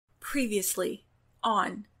Previously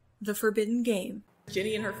on The Forbidden Game.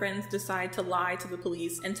 Ginny and her friends decide to lie to the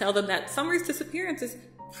police and tell them that Summer's disappearance is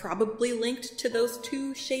probably linked to those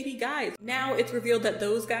two shady guys. Now it's revealed that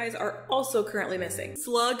those guys are also currently missing.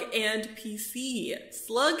 Slug and PC.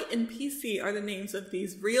 Slug and PC are the names of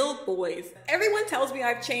these real boys. Everyone tells me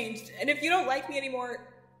I've changed, and if you don't like me anymore,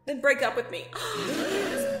 then break up with me.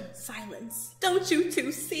 Silence. Don't you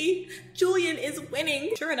two see? Julian is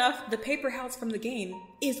winning. Sure enough, the paper house from the game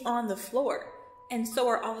is on the floor, and so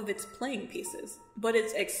are all of its playing pieces. But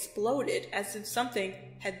it's exploded as if something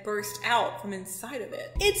had burst out from inside of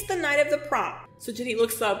it. It's the night of the prom. So Ginny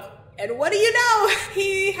looks up, and what do you know?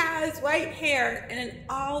 He has white hair and an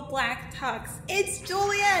all black tux. It's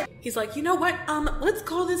Julian. He's like, you know what? Let's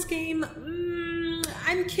call this game,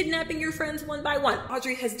 I'm kidnapping your friends one by one.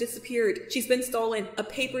 Audrey has disappeared. She's been stolen. A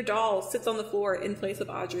paper doll sits on the floor in place of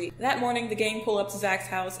Audrey. That morning, the gang pull up to Zach's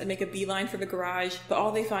house and make a beeline for the garage, but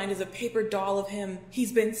all they find is a paper doll of him.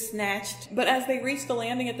 He's been snatched. But as they reach the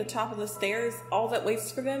landing at the top of the stairs, all that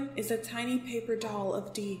waits for them is a tiny paper doll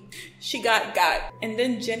of Dee. She got. And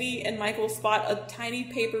then Jenny and Michael spot a tiny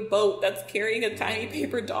paper boat that's carrying a tiny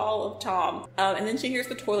paper doll of Tom. And then she hears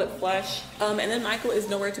the toilet flush. And then Michael is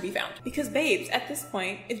nowhere to be found. Because babes, at this point,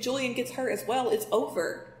 if Julian gets hurt as well, it's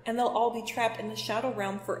over. And they'll all be trapped in the shadow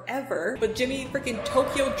realm forever. But Ginny freaking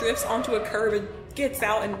Tokyo drifts onto a curb and gets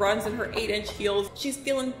out and runs in her 8-inch heels. She's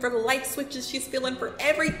feeling for the light switches. She's feeling for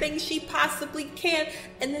everything she possibly can.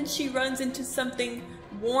 And then she runs into something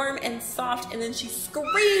warm and soft, and then she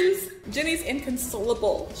screams. Ginny's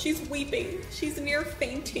inconsolable. She's weeping. She's near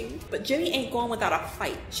fainting. But Ginny ain't going without a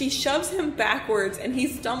fight. She shoves him backwards, and he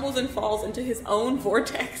stumbles and falls into his own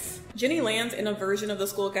vortex. Ginny lands in a version of the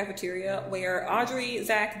school cafeteria where Audrey,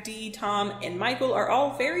 Zach, Dee, Tom, and Michael are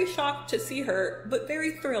all very shocked to see her, but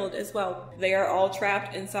very thrilled as well. They are all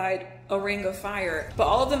trapped inside a ring of fire, but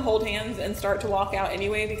all of them hold hands and start to walk out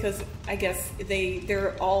anyway because I guess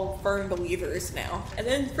they're all firm believers now. And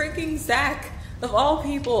then freaking Zach, of all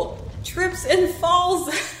people, trips and falls.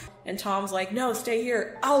 And Tom's like, no, stay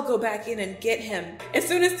here. I'll go back in and get him. As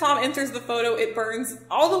soon as Tom enters the photo, it burns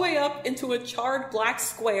all the way up into a charred black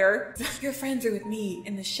square. Your friends are with me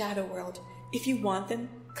in the shadow world. If you want them,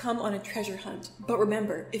 come on a treasure hunt. But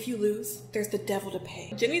remember, if you lose, there's the devil to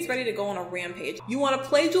pay. Ginny's ready to go on a rampage. You want to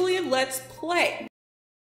play, Julian? Let's play.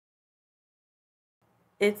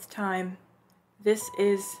 It's time. This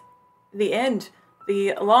is the end.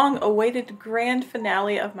 The long-awaited grand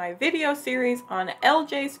finale of my video series on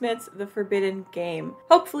L.J. Smith's The Forbidden Game.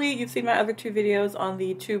 Hopefully you've seen my other two videos on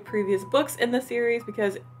the two previous books in the series,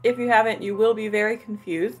 because if you haven't, you will be very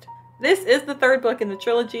confused. This is the third book in the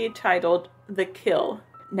trilogy, titled The Kill.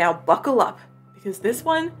 Now buckle up, because this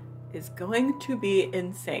one is going to be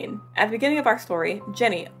insane. At the beginning of our story,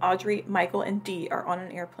 Jenny, Audrey, Michael, and Dee are on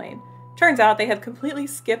an airplane. Turns out they have completely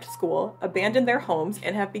skipped school, abandoned their homes,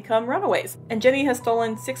 and have become runaways. And Jenny has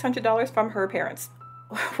stolen $600 from her parents.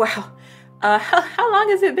 Wow. How long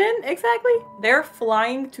has it been exactly? They're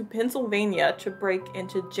flying to Pennsylvania to break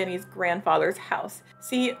into Jenny's grandfather's house.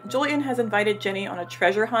 See, Julian has invited Jenny on a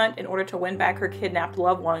treasure hunt in order to win back her kidnapped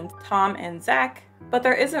loved ones, Tom and Zach. But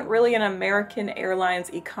there isn't really an American Airlines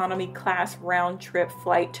economy class round-trip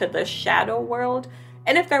flight to the shadow world.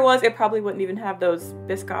 And if there was, it probably wouldn't even have those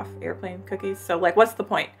Biscoff airplane cookies, so like, what's the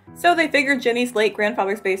point? So they figured Jenny's late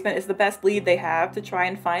grandfather's basement is the best lead they have to try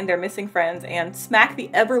and find their missing friends and smack the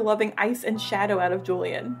ever-loving ice and shadow out of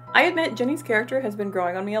Julian. I admit Jenny's character has been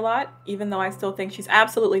growing on me a lot, even though I still think she's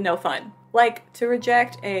absolutely no fun. Like, to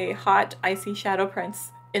reject a hot, icy shadow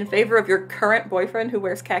prince in favor of your current boyfriend who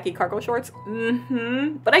wears khaki cargo shorts?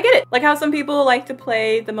 But I get it. Like how some people like to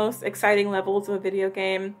play the most exciting levels of a video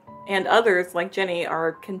game, and others, like Jenny,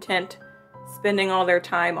 are content spending all their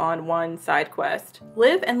time on one side quest.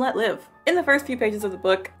 Live and let live. In the first few pages of the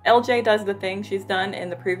book, LJ does the thing she's done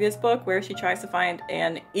in the previous book where she tries to find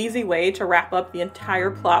an easy way to wrap up the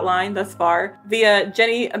entire plot line thus far via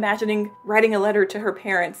Jenny imagining writing a letter to her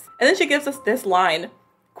parents. And then she gives us this line,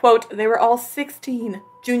 quote, "They were all 16,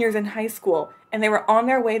 juniors in high school, and they were on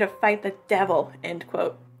their way to fight the devil," end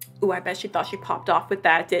quote. Ooh, I bet she thought she popped off with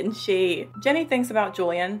that, didn't she? Jenny thinks about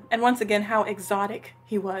Julian, and once again how exotic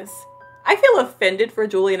he was. I feel offended for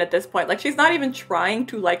Julian at this point. Like, she's not even trying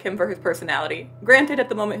to like him for his personality. Granted, at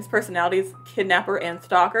the moment his personality is kidnapper and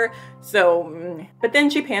stalker, so But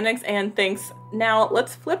then she panics and thinks, now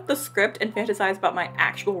let's flip the script and fantasize about my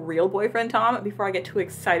actual real boyfriend Tom before I get too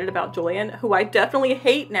excited about Julian, who I definitely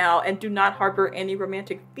hate now and do not harbor any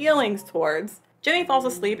romantic feelings towards. Jenny falls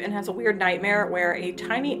asleep and has a weird nightmare where a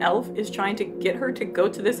tiny elf is trying to get her to go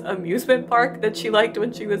to this amusement park that she liked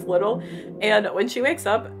when she was little, and when she wakes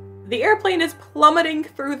up, The airplane is plummeting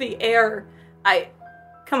through the air.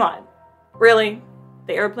 Come on. Really?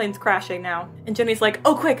 The airplane's crashing now. And Jenny's like,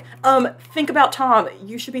 oh, quick, think about Tom.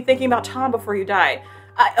 You should be thinking about Tom before you die.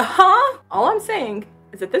 All I'm saying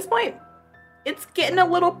is at this point, it's getting a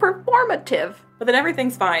little performative. But then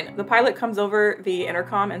everything's fine. The pilot comes over the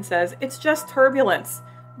intercom and says, it's just turbulence.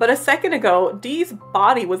 But a second ago, Dee's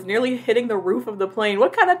body was nearly hitting the roof of the plane.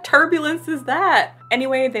 What kind of turbulence is that?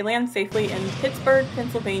 Anyway, they land safely in Pittsburgh,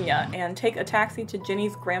 Pennsylvania, and take a taxi to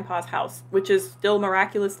Jenny's grandpa's house, which is still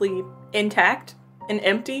miraculously intact and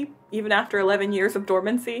empty, even after 11 years of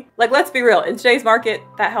dormancy. Like, let's be real, in today's market,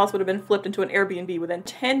 that house would have been flipped into an Airbnb within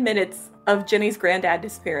 10 minutes of Jenny's granddad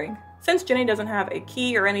disappearing. Since Jenny doesn't have a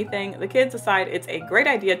key or anything, the kids decide it's a great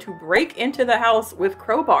idea to break into the house with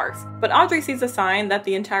crowbars. But Audrey sees a sign that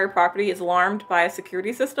the entire property is alarmed by a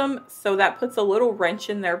security system, so that puts a little wrench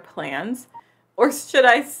in their plans. Or should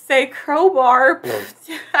I say crowbar?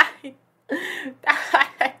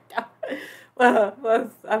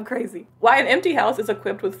 I'm crazy. Why an empty house is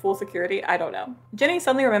equipped with full security, I don't know. Jenny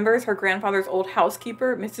suddenly remembers her grandfather's old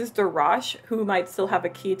housekeeper, Mrs. DeRoche, who might still have a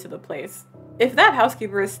key to the place. If that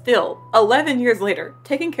housekeeper is still, 11 years later,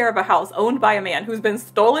 taking care of a house owned by a man who's been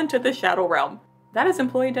stolen to the Shadow Realm, that is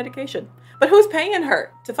employee dedication. But who's paying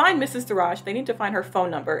her? To find Mrs. DeRoche, they need to find her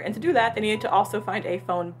phone number, and to do that, they need to also find a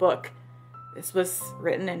phone book. This was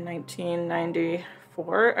written in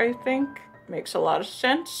 1994, I think. Makes a lot of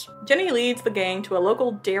sense. Jenny leads the gang to a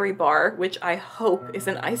local dairy bar, which I hope is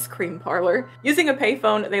an ice cream parlor. Using a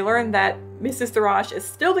payphone, they learn that Mrs. DeRoche is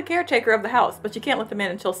still the caretaker of the house, but she can't let them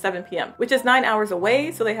in until 7 p.m., which is 9 hours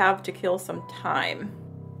away, so they have to kill some time.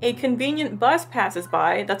 A convenient bus passes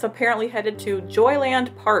by that's apparently headed to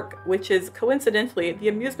Joyland Park, which is coincidentally the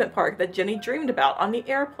amusement park that Jenny dreamed about on the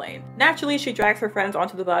airplane. Naturally, she drags her friends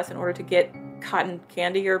onto the bus in order to get cotton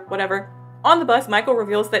candy or whatever. On the bus, Michael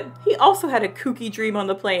reveals that he also had a kooky dream on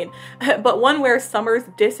the plane, but one where Summer's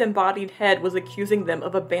disembodied head was accusing them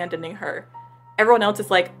of abandoning her. Everyone else is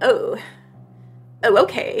like, oh,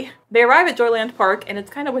 okay. They arrive at Joyland Park, and it's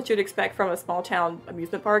kind of what you'd expect from a small town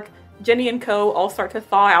amusement park. Jenny and co all start to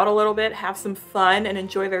thaw out a little bit, have some fun, and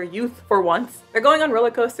enjoy their youth for once. They're going on roller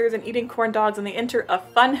coasters and eating corn dogs, and they enter a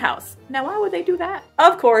Funhouse. Now, why would they do that?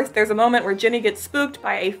 Of course, there's a moment where Jenny gets spooked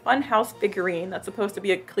by a Funhouse figurine that's supposed to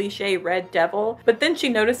be a cliche red devil, but then she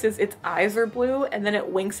notices its eyes are blue, and then it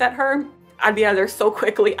winks at her. I'd be out of there so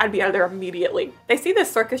quickly. I'd be out of there immediately. They see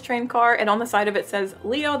this circus train car, and on the side of it says,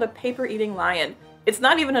 Leo the paper-eating lion. It's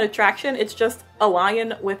not even an attraction, it's just a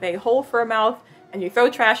lion with a hole for a mouth, and you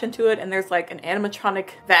throw trash into it, and there's like an animatronic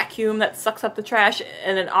vacuum that sucks up the trash,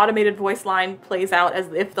 and an automated voice line plays out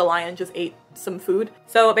as if the lion just ate some food.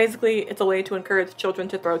 So basically, it's a way to encourage children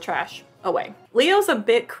to throw trash away. Leo's a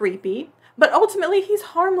bit creepy, but ultimately he's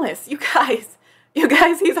harmless, you guys.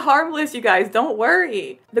 He's harmless, you guys, don't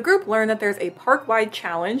worry. The group learn that there's a park-wide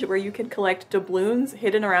challenge where you can collect doubloons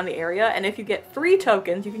hidden around the area, and if you get 3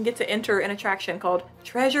 tokens, you can get to enter an attraction called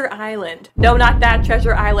Treasure Island. No, not that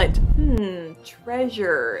Treasure Island.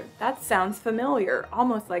 Treasure. That sounds familiar.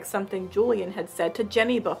 Almost like something Julian had said to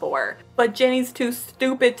Jenny before. But Jenny's too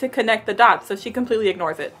stupid to connect the dots, so she completely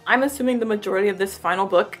ignores it. I'm assuming the majority of this final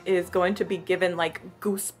book is going to be given like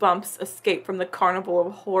Goosebumps Escape from the Carnival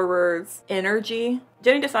of Horrors energy.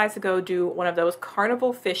 Jenny decides to go do one of those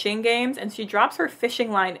carnival fishing games, and she drops her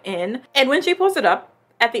fishing line in, and when she pulls it up,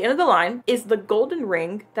 at the end of the line is the golden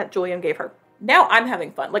ring that Julian gave her. Now I'm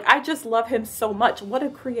having fun. Like, I just love him so much. What a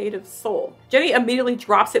creative soul. Jenny immediately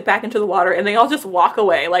drops it back into the water, and they all just walk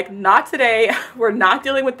away. Like, not today. We're not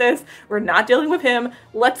dealing with this. We're not dealing with him.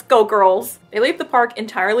 Let's go, girls. They leave the park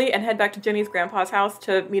entirely and head back to Jenny's grandpa's house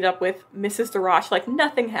to meet up with Mrs. DeRoche like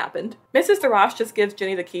nothing happened. Mrs. DeRoche just gives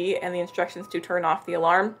Jenny the key and the instructions to turn off the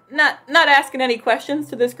alarm. Not asking any questions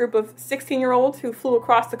to this group of 16-year-olds who flew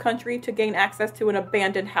across the country to gain access to an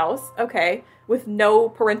abandoned house. Okay. With no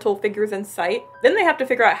parental figures in sight. Then they have to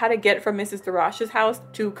figure out how to get from Mrs. DeRoche's house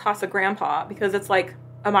to Casa Grandpa because it's like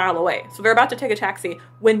a mile away. So they're about to take a taxi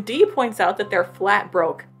when Dee points out that they're flat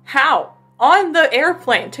broke. How? On the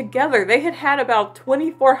airplane together, they had about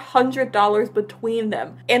 $2,400 between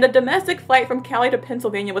them. And a domestic flight from Cali to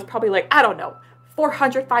Pennsylvania was probably like, I don't know,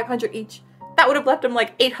 $400, $500 each. That would have left them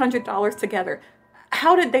like $800 together.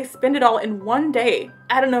 How did they spend it all in one day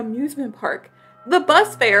at an amusement park? The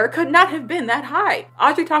bus fare could not have been that high.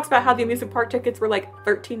 Audrey talks about how the amusement park tickets were like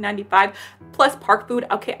 $13.95 plus park food.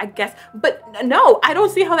 Okay, I guess. But no, I don't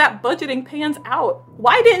see how that budgeting pans out.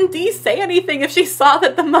 Why didn't Dee say anything if she saw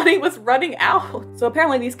that the money was running out? So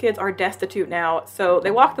apparently these kids are destitute now. So they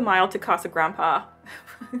walk the mile to Casa Grandpa.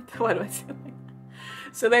 What do I say?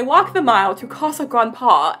 So they walk the mile to Casa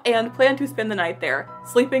Grandpa and plan to spend the night there,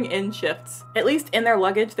 sleeping in shifts. At least in their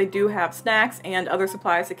luggage, they do have snacks and other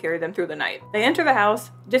supplies to carry them through the night. They enter the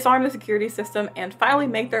house, disarm the security system, and finally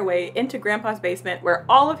make their way into Grandpa's basement where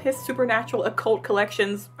all of his supernatural occult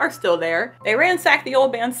collections are still there. They ransack the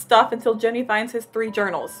old man's stuff until Jenny finds his 3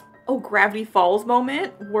 journals. Oh, Gravity Falls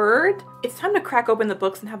moment? Word? It's time to crack open the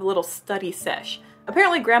books and have a little study sesh.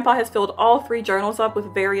 Apparently, Grandpa has filled all 3 journals up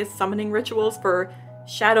with various summoning rituals for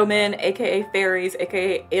shadow men, aka fairies,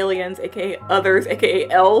 aka aliens, aka others, aka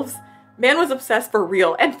elves. Man was obsessed for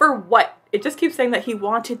real. And for what? It just keeps saying that he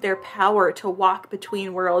wanted their power to walk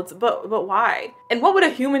between worlds, but why? And what would a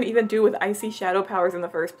human even do with icy shadow powers in the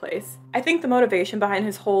first place? I think the motivation behind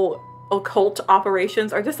his whole occult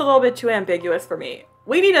operations are just a little bit too ambiguous for me.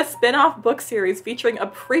 We need a spin-off book series featuring a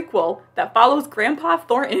prequel that follows Grandpa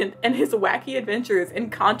Thornton and his wacky adventures in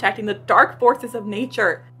contacting the dark forces of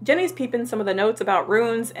nature. Jenny's peeping some of the notes about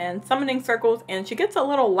runes and summoning circles, and she gets a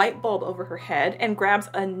little light bulb over her head and grabs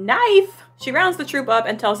a knife. She rounds the troop up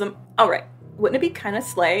and tells them, alright, wouldn't it be kind of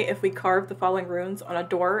slay if we carved the following runes on a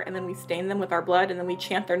door and then we stain them with our blood and then we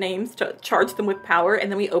chant their names to charge them with power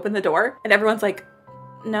and then we open the door? And everyone's like,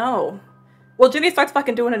 no. Well, Jenny starts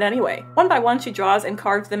fucking doing it anyway. One by one, she draws and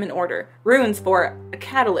carves them in order. Runes for a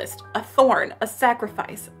catalyst, a thorn, a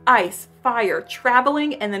sacrifice, ice, fire,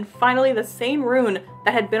 traveling, and then finally the same rune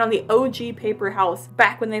that had been on the OG paper house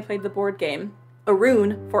back when they played the board game. A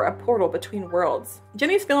rune for a portal between worlds.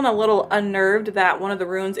 Jenny's feeling a little unnerved that one of the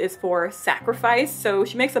runes is for sacrifice, so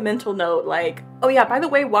she makes a mental note like, oh yeah, by the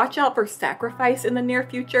way, watch out for sacrifice in the near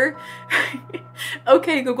future.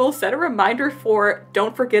 Okay, Google, set a reminder for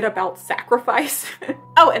don't forget about sacrifice.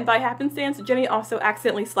 Oh, and by happenstance, Jenny also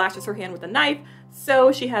accidentally slashes her hand with a knife,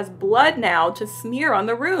 so she has blood now to smear on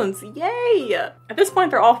the runes. Yay! At this point,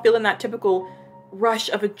 they're all feeling that typical rush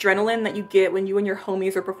of adrenaline that you get when you and your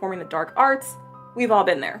homies are performing the dark arts. We've all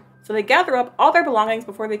been there. So they gather up all their belongings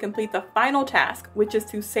before they complete the final task, which is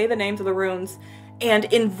to say the names of the runes and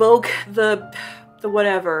invoke the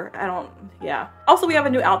whatever. Yeah. Also, we have a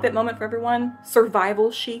new outfit moment for everyone.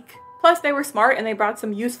 Survival chic. Plus, they were smart and they brought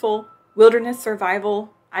some useful wilderness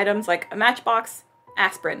survival items like a matchbox,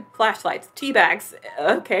 aspirin, flashlights, tea bags,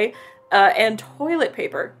 okay, and toilet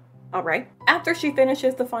paper. Alright. After she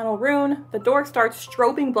finishes the final rune, the door starts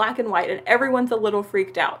strobing black and white and everyone's a little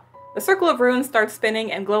freaked out. The circle of runes starts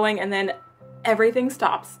spinning and glowing and then everything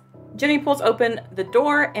stops. Jenny pulls open the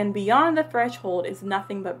door and beyond the threshold is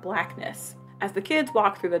nothing but blackness. As the kids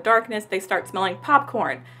walk through the darkness, they start smelling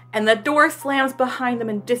popcorn and the door slams behind them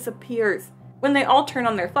and disappears. When they all turn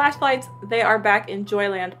on their flashlights, they are back in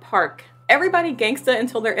Joyland Park. Everybody gangsta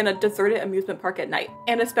until they're in a deserted amusement park at night,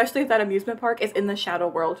 and especially if that amusement park is in the shadow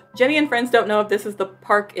world. Jenny and friends don't know if this is the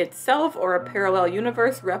park itself or a parallel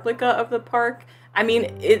universe replica of the park. I mean,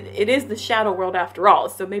 it is the shadow world after all,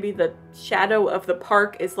 so maybe the shadow of the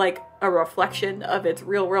park is like a reflection of its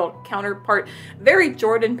real world counterpart. Very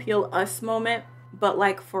Jordan Peele Us moment, but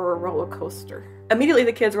like for a roller coaster. Immediately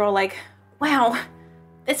the kids are all like, wow,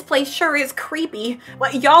 this place sure is creepy.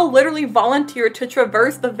 What, y'all literally volunteered to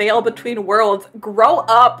traverse the veil between worlds. Grow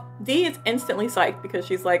up. Dee is instantly psyched because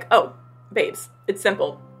she's like, oh, babes, it's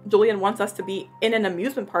simple. Julian wants us to be in an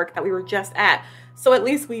amusement park that we were just at. So at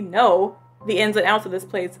least we know the ins and outs of this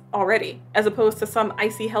place already, as opposed to some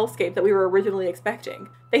icy hellscape that we were originally expecting.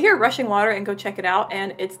 They hear rushing water and go check it out,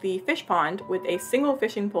 and it's the fish pond with a single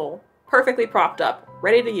fishing pole, perfectly propped up,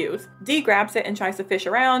 ready to use. Dee grabs it and tries to fish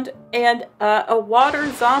around, and a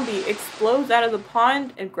water zombie explodes out of the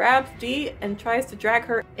pond and grabs Dee and tries to drag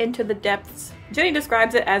her into the depths. Jenny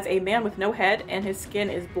describes it as a man with no head and his skin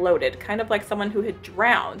is bloated, kind of like someone who had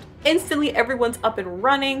drowned. Instantly, everyone's up and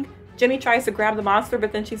running. Jenny tries to grab the monster,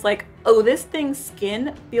 but then she's like, oh, this thing's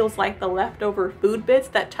skin feels like the leftover food bits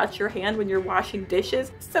that touch your hand when you're washing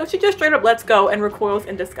dishes. So she just straight up lets go and recoils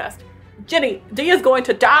in disgust. Jenny, Dee is going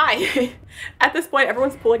to die! At this point,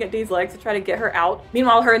 everyone's pulling at Dee's legs to try to get her out.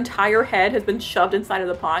 Meanwhile, her entire head has been shoved inside of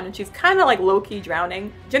the pond and she's kind of like low-key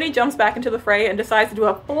drowning. Jenny jumps back into the fray and decides to do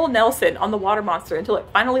a full Nelson on the water monster until it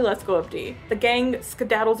finally lets go of Dee. The gang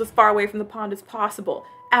skedaddles as far away from the pond as possible,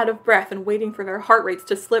 out of breath and waiting for their heart rates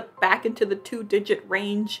to slip back into the 2-digit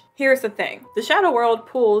range. Here's the thing. The shadow world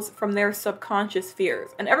pulls from their subconscious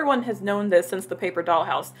fears, and everyone has known this since the paper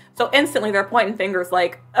dollhouse. So instantly they're pointing fingers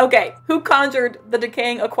like, okay, who conjured the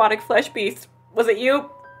decaying aquatic flesh beast? Was it you?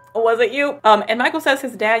 Was it you? And Michael says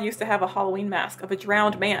his dad used to have a Halloween mask of a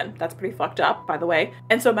drowned man. That's pretty fucked up, by the way.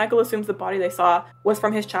 And so Michael assumes the body they saw was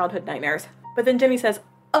from his childhood nightmares. But then Jenny says,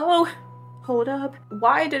 oh, Hold up.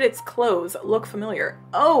 Why did its clothes look familiar?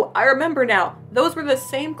 Oh, I remember now. Those were the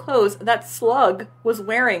same clothes that Slug was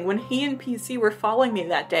wearing when he and PC were following me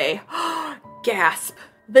that day. Gasp.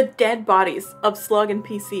 The dead bodies of Slug and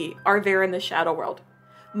PC are there in the Shadow World.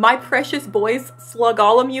 My precious boys,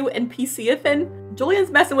 Slugolomew and PCFN. Julian's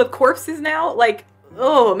messing with corpses now? Like,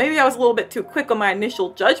 oh, maybe I was a little bit too quick on my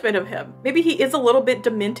initial judgment of him. Maybe he is a little bit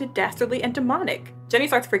demented, dastardly, and demonic. Jenny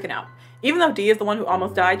starts freaking out. Even though Dee is the one who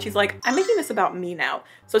almost died, she's like, I'm making this about me now.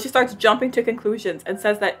 So she starts jumping to conclusions and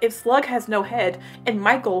says that if Slug has no head, and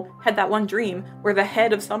Michael had that one dream where the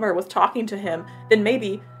head of Summer was talking to him, then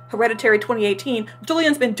maybe, Hereditary 2018,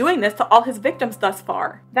 Julian's been doing this to all his victims thus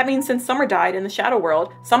far. That means since Summer died in the Shadow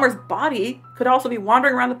World, Summer's body could also be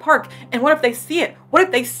wandering around the park. And what if they see it? What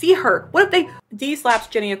if they see her? What if they... Dee slaps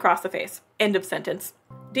Jenny across the face. End of sentence.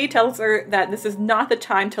 Dee tells her that this is not the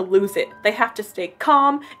time to lose it. They have to stay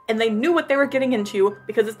calm, and they knew what they were getting into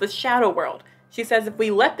because it's the Shadow World. She says if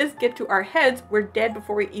we let this get to our heads, we're dead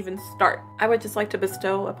before we even start. I would just like to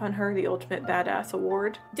bestow upon her the Ultimate Badass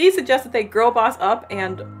Award. Dee suggests that they girl boss up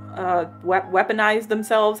and weaponize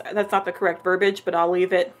themselves. That's not the correct verbiage, but I'll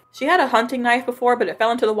leave it. She had a hunting knife before, but it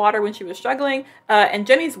fell into the water when she was struggling. And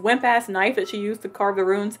Jenny's wimp-ass knife that she used to carve the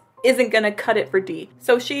runes isn't gonna cut it for Dee.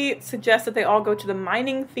 So she suggests that they all go to the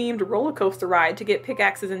mining-themed roller coaster ride to get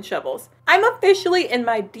pickaxes and shovels. I'm officially in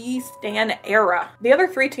my Dee stan era. The other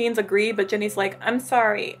three teens agree, but Jenny's like, I'm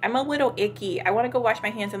sorry, I'm a little icky. I want to go wash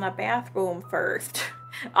my hands in the bathroom first.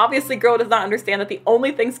 Obviously, girl does not understand that the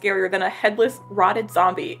only thing scarier than a headless, rotted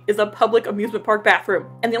zombie is a public amusement park bathroom.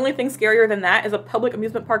 And the only thing scarier than that is a public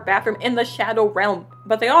amusement park bathroom in the Shadow Realm.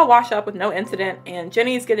 But they all wash up with no incident, and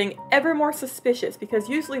Jenny's getting ever more suspicious because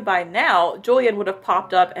usually by now, Julian would have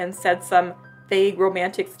popped up and said some vague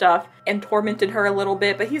romantic stuff and tormented her a little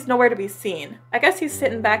bit, but he's nowhere to be seen. I guess he's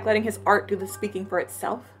sitting back letting his art do the speaking for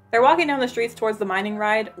itself. They're walking down the streets towards the mining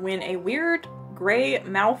ride when a weird, gray,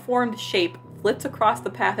 malformed shape flits across the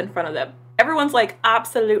path in front of them. Everyone's like,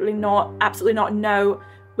 absolutely not, no.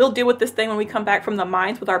 We'll deal with this thing when we come back from the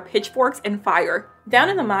mines with our pitchforks and fire. Down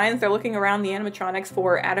in the mines, they're looking around the animatronics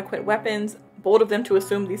for adequate weapons. Bold of them to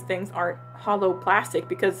assume these things aren't hollow plastic,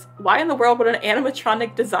 because why in the world would an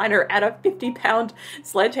animatronic designer add a 50-pound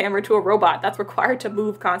sledgehammer to a robot that's required to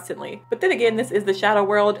move constantly? But then again, this is the Shadow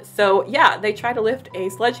World, so yeah, they try to lift a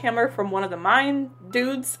sledgehammer from one of the mine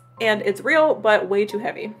dudes, and it's real, but way too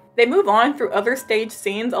heavy. They move on through other stage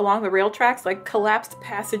scenes along the rail tracks, like collapsed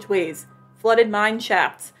passageways, flooded mine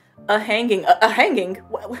shafts, a hanging.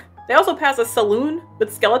 They also pass a saloon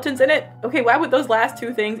with skeletons in it. Okay, why would those last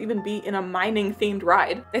two things even be in a mining-themed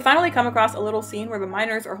ride? They finally come across a little scene where the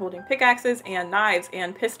miners are holding pickaxes and knives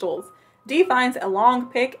and pistols. Dee finds a long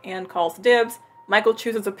pick and calls dibs. Michael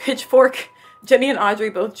chooses a pitchfork. Jenny and Audrey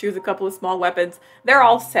both choose a couple of small weapons. They're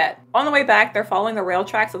all set. On the way back, they're following the rail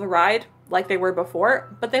tracks of the ride, like they were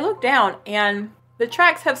before, but they look down and the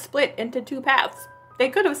tracks have split into two paths. They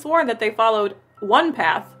could have sworn that they followed one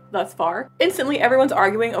path thus far. Instantly, everyone's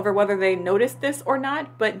arguing over whether they noticed this or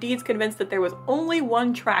not, but Dee's convinced that there was only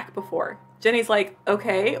one track before. Jenny's like,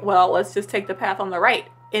 okay, well, let's just take the path on the right.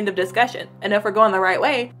 End of discussion. And if we're going the right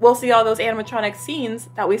way, we'll see all those animatronic scenes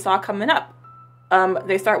that we saw coming up.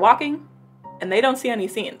 They start walking, and they don't see any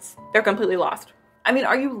scenes. They're completely lost. I mean,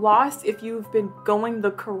 are you lost if you've been going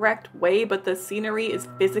the correct way, but the scenery is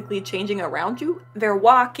physically changing around you? They're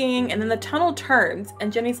walking, and then the tunnel turns,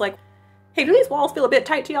 and Jenny's like, hey, do these walls feel a bit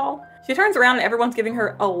tight to y'all? She turns around and everyone's giving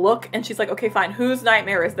her a look, and she's like, okay, fine, whose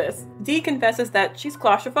nightmare is this? Dee confesses that she's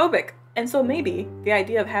claustrophobic, and so maybe the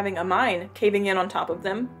idea of having a mine caving in on top of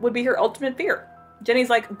them would be her ultimate fear. Jenny's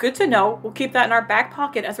like, good to know, we'll keep that in our back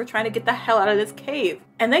pocket as we're trying to get the hell out of this cave.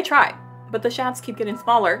 And they try, but the shafts keep getting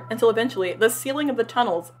smaller until eventually the ceiling of the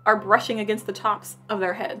tunnels are brushing against the tops of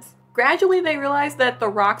their heads. Gradually, they realize that the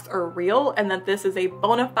rocks are real and that this is a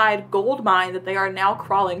bona fide gold mine that they are now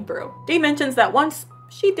crawling through. Dee mentions that once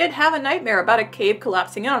she did have a nightmare about a cave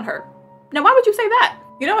collapsing in on her. Now, why would you say that?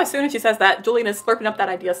 You know, as soon as she says that, Julian is slurping up that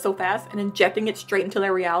idea so fast and injecting it straight into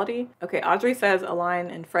their reality. Okay, Audrey says a line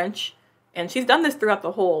in French, and she's done this throughout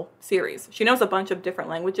the whole series. She knows a bunch of different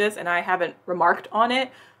languages, and I haven't remarked on it,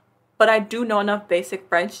 but I do know enough basic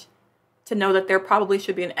French to know that there probably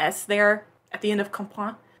should be an S there at the end of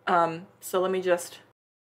comprend. So let me just...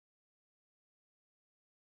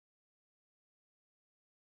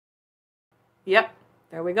 Yep,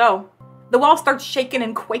 there we go. The wall starts shaking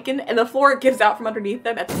and quaking, and the floor gives out from underneath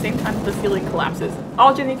them at the same time the ceiling collapses.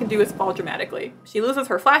 All Jenny can do is fall dramatically. She loses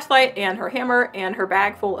her flashlight and her hammer and her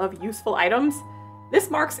bag full of useful items. This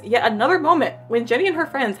marks yet another moment when Jenny and her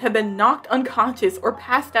friends have been knocked unconscious or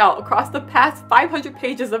passed out across the past 500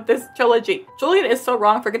 pages of this trilogy. Julian is so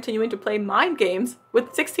wrong for continuing to play mind games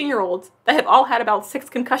with 16-year-olds that have all had about 6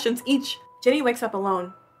 concussions each. Jenny wakes up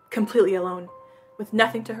alone, completely alone, with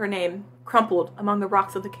nothing to her name, crumpled among the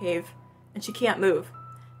rocks of the cave, and she can't move.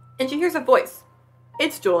 And she hears a voice.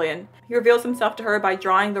 It's Julian. He reveals himself to her by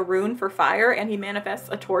drawing the rune for fire, and he manifests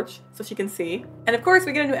a torch so she can see. And of course,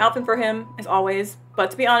 we get a new outfit for him, as always. But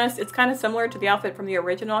to be honest, it's kind of similar to the outfit from the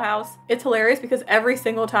original house. It's hilarious because every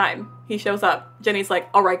single time he shows up, Jenny's like,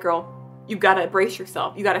 all right, girl, you gotta brace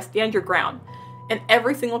yourself. You gotta stand your ground. And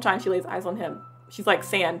every single time she lays eyes on him, she's like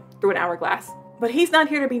sand through an hourglass. But he's not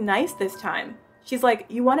here to be nice this time. She's like,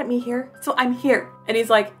 you wanted me here, so I'm here. And he's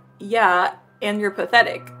like, yeah, and you're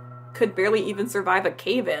pathetic. Could barely even survive a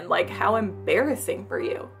cave-in. Like, how embarrassing for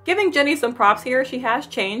you. Giving Jenny some props here, she has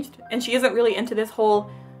changed, and she isn't really into this whole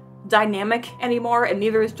dynamic anymore, and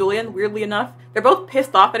neither is Julian, weirdly enough. They're both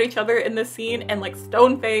pissed off at each other in this scene and like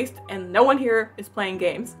stone-faced, and no one here is playing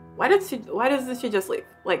games. Why does she just leave?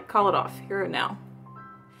 Like, call it off here and now.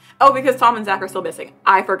 Oh, because Tom and Zach are still missing.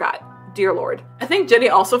 I forgot. Dear Lord. I think Jenny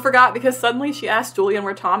also forgot because suddenly she asked Julian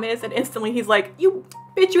where Tom is, and instantly he's like, you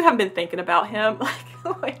bitch, you haven't been thinking about him.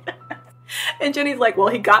 Like, and Jenny's like, well,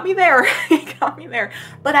 he got me there. He got me there.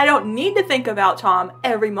 But I don't need to think about Tom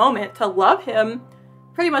every moment to love him.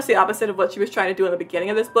 Pretty much the opposite of what she was trying to do in the beginning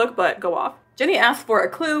of this book, but go off. Jenny asks for a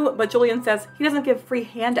clue, but Julian says he doesn't give free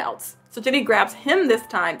handouts. So Jenny grabs him this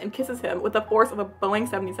time and kisses him with the force of a Boeing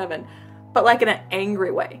 77, but like in an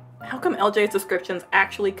angry way. How come LJ's descriptions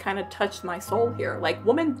actually kind of touched my soul here? Like,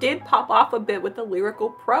 woman did pop off a bit with the lyrical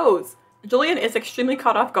prose. Julian is extremely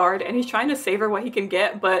caught off guard and he's trying to savor what he can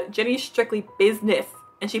get, but Jenny's strictly business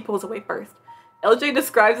and she pulls away first. LJ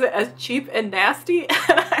describes it as cheap and nasty,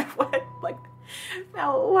 and I went like,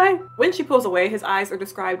 now what? When she pulls away, his eyes are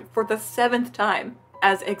described for the 7th time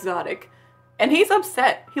as exotic. And he's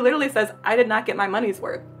upset. He literally says, I did not get my money's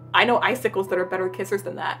worth. I know icicles that are better kissers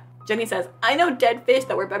than that. Jenny says, I know dead fish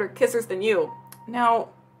that were better kissers than you. Now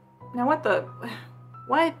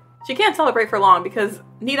what? She can't celebrate for long because,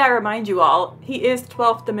 need I remind you all, he is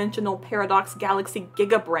 12th dimensional paradox galaxy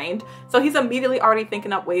giga-brained, so he's immediately already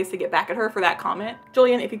thinking up ways to get back at her for that comment.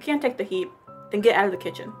 Julian, if you can't take the heat, then get out of the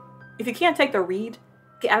kitchen. If you can't take the read,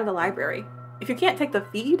 get out of the library. If you can't take the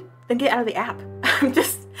feed, then get out of the app. I'm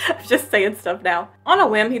just saying stuff now. On a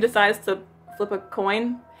whim, he decides to flip a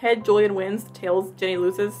coin. Head, Julian wins. Tails, Jenny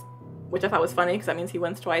loses. Which I thought was funny because that means he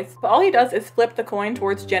wins twice. But all he does is flip the coin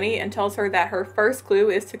towards Jenny and tells her that her first clue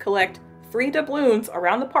is to collect 3 doubloons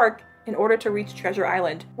around the park in order to reach Treasure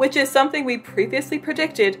Island, which is something we previously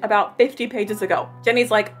predicted about 50 pages ago.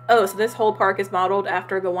 Jenny's like, oh, so this whole park is modeled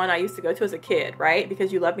after the one I used to go to as a kid, right?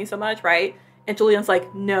 Because you love me so much, right? And Julian's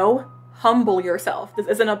like, no, humble yourself. This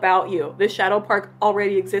isn't about you. This shadow park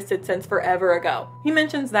already existed since forever ago. He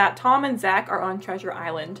mentions that Tom and Zach are on Treasure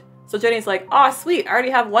Island. So Jenny's like, oh, sweet, I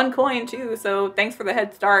already have 1 coin too, so thanks for the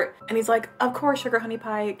head start. And he's like, of course, sugar honey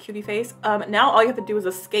pie, cutie face. Now all you have to do is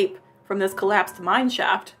escape from this collapsed mine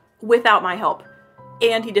shaft without my help.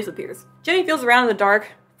 And he disappears. Jenny feels around in the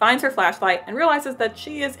dark, finds her flashlight, and realizes that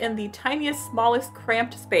she is in the tiniest, smallest,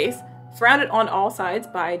 cramped space, surrounded on all sides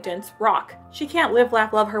by dense rock. She can't live,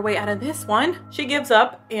 laugh, love her way out of this one. She gives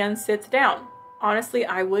up and sits down. Honestly,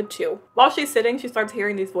 I would too. While she's sitting, she starts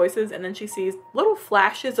hearing these voices, and then she sees little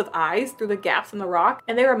flashes of eyes through the gaps in the rock,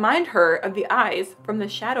 and they remind her of the eyes from the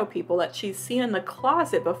shadow people that she's seen in the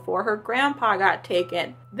closet before her grandpa got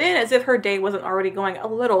taken. Then, as if her day wasn't already going a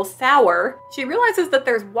little sour, she realizes that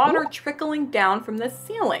there's water trickling down from the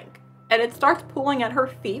ceiling, and it starts pooling at her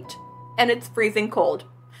feet, and it's freezing cold.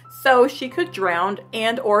 So she could drown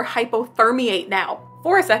and or hypothermiate now.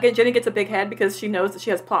 For a second, Jenny gets a big head because she knows that she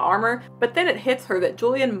has plot armor, but then it hits her that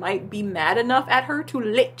Julian might be mad enough at her to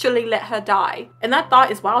literally let her die. And that thought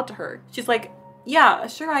is wild to her. She's like, yeah,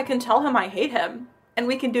 sure, I can tell him I hate him, and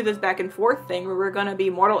we can do this back and forth thing where we're gonna be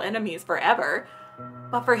mortal enemies forever.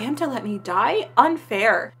 But for him to let me die?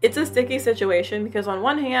 Unfair. It's a sticky situation because on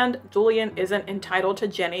one hand, Julian isn't entitled to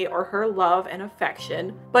Jenny or her love and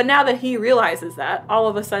affection. But now that he realizes that, all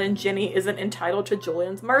of a sudden Jenny isn't entitled to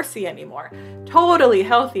Julian's mercy anymore. Totally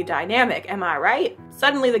healthy dynamic, am I right?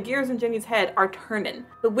 Suddenly the gears in Jenny's head are turning.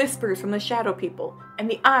 The whispers from the shadow people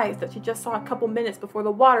and the eyes that she just saw a couple minutes before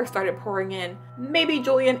the water started pouring in. Maybe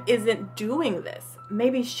Julian isn't doing this.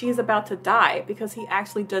 Maybe she's about to die because he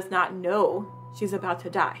actually does not know she's about to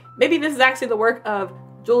die. Maybe this is actually the work of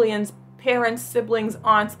Julian's parents, siblings,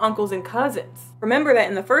 aunts, uncles, and cousins. Remember that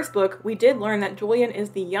in the first book, we did learn that Julian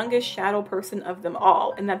is the youngest shadow person of them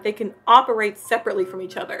all, and that they can operate separately from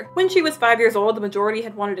each other. When she was 5 years old, the majority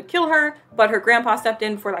had wanted to kill her, but her grandpa stepped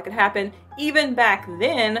in before that could happen. Even back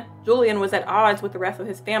then, Julian was at odds with the rest of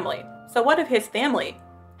his family. So what if his family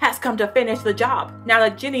has come to finish the job now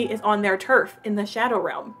that Ginny is on their turf in the Shadow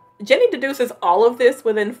Realm? Ginny deduces all of this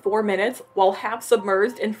within 4 minutes while half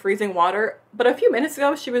submerged in freezing water, but a few minutes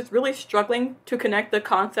ago she was really struggling to connect the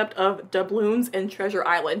concept of doubloons and Treasure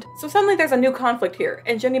Island. So suddenly there's a new conflict here,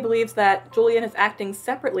 and Ginny believes that Julian is acting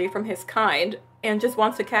separately from his kind and just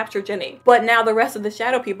wants to capture Ginny. But now the rest of the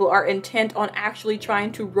shadow people are intent on actually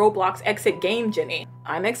trying to Roblox exit game Ginny.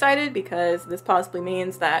 I'm excited because this possibly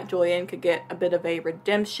means that Julian could get a bit of a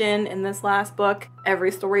redemption in this last book.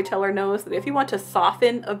 Every storyteller knows that if you want to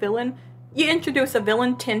soften a villain, you introduce a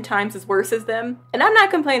villain 10 times as worse as them. And I'm not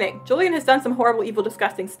complaining. Julian has done some horrible, evil,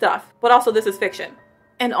 disgusting stuff, but also this is fiction.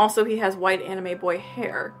 And also he has white anime boy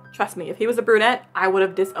hair. Trust me, if he was a brunette, I would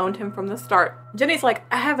have disowned him from the start. Ginny's like,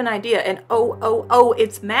 I have an idea, and oh,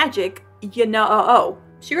 it's magic, you know.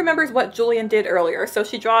 She remembers what Julian did earlier, so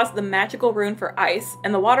she draws the magical rune for ice,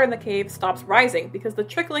 and the water in the cave stops rising because the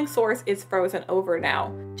trickling source is frozen over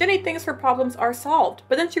now. Ginny thinks her problems are solved,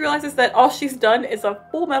 but then she realizes that all she's done is a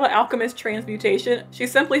Full Metal Alchemist transmutation. She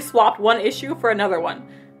simply swapped one issue for another one.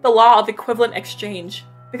 The law of equivalent exchange.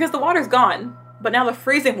 Because the water's gone, but now the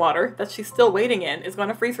freezing water that she's still waiting in is going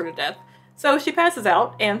to freeze her to death. So she passes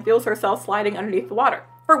out and feels herself sliding underneath the water.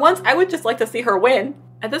 For once, I would just like to see her win.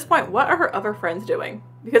 At this point, what are her other friends doing?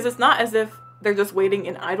 Because it's not as if they're just waiting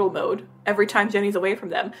in idle mode every time Ginny's away from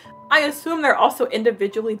them. I assume they're also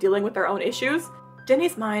individually dealing with their own issues.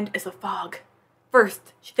 Ginny's mind is a fog.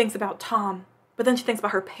 First, she thinks about Tom, but then she thinks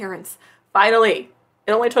about her parents. Finally,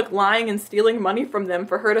 it only took lying and stealing money from them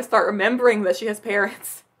for her to start remembering that she has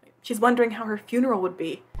parents. She's wondering how her funeral would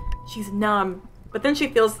be. She's numb, but then she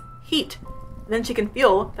feels heat. Then she can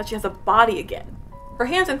feel that she has a body again. Her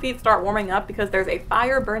hands and feet start warming up because there's a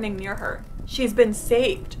fire burning near her. She's been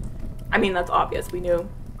saved. I mean, that's obvious. We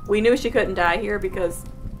knew she couldn't die here because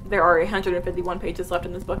there are 151 pages left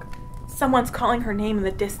in this book. Someone's calling her name in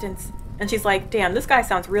the distance, and she's like, damn, this guy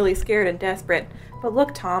sounds really scared and desperate. But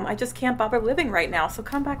look, Tom, I just can't bother living right now, so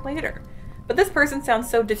come back later. But this person sounds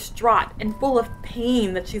so distraught and full of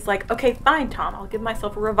pain that she's like, okay, fine, Tom, I'll give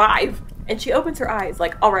myself a revive. And she opens her eyes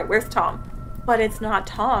like, all right, where's Tom? But it's not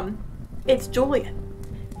Tom, it's Julian.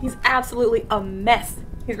 He's absolutely a mess.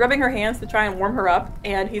 He's rubbing her hands to try and warm her up,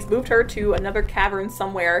 and he's moved her to another cavern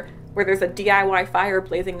somewhere where there's a DIY fire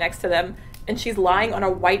blazing next to them, and she's lying on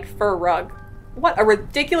a white fur rug. What a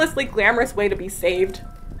ridiculously glamorous way to be saved.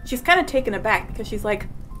 She's kind of taken aback because she's like,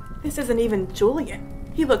 this isn't even Julian.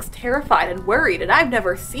 He looks terrified and worried, and I've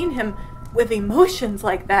never seen him with emotions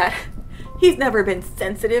like that. He's never been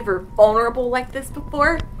sensitive or vulnerable like this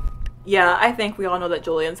before. Yeah, I think we all know that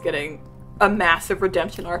Julian's getting a massive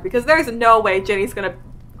redemption arc because there's no way Ginny's gonna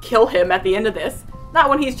kill him at the end of this. Not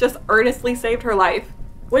when he's just earnestly saved her life.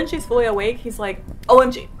 When she's fully awake, he's like,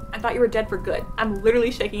 OMG, I thought you were dead for good. I'm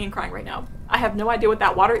literally shaking and crying right now. I have no idea what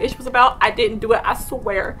that water ish was about. I didn't do it, I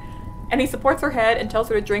swear. And he supports her head and tells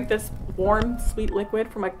her to drink this warm, sweet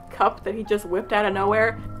liquid from a cup that he just whipped out of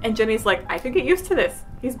nowhere. And Ginny's like, I could get used to this.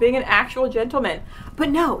 He's being an actual gentleman. But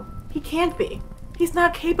no, he can't be. He's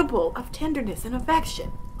not capable of tenderness and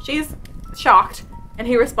affection. She's shocked. And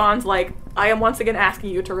he responds like, I am once again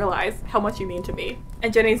asking you to realize how much you mean to me.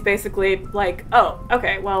 And Ginny's basically like, oh,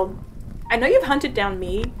 okay, well, I know you've hunted down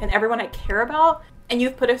me and everyone I care about, and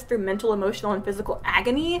you've put us through mental, emotional, and physical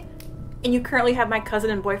agony, and you currently have my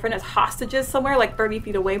cousin and boyfriend as hostages somewhere, like 30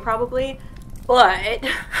 feet away probably, but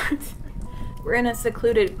we're in a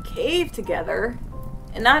secluded cave together,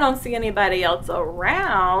 and I don't see anybody else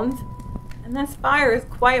around, and this fire is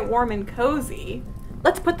quite warm and cozy.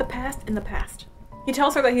 Let's put the past in the past. He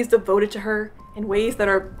tells her that he's devoted to her in ways that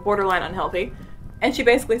are borderline unhealthy, and she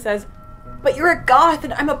basically says, but you're a goth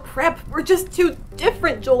and I'm a prep. We're just too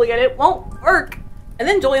different, Julian. It won't work. And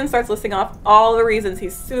then Julian starts listing off all the reasons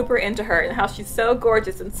he's super into her and how she's so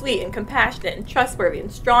gorgeous and sweet and compassionate and trustworthy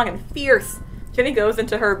and strong and fierce. Ginny goes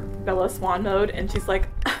into her Bella Swan mode and she's like,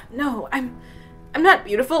 no, I'm not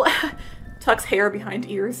beautiful. Tucks hair behind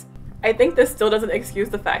ears. I think this still doesn't excuse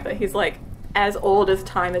the fact that he's like as old as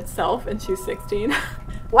time itself and she's 16.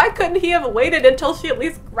 Why couldn't he have waited until she at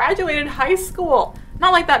least graduated high school?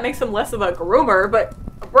 Not like that makes him less of a groomer, but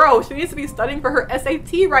bro, she needs to be studying for her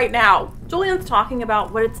SAT right now. Julian's talking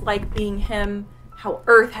about what it's like being him, how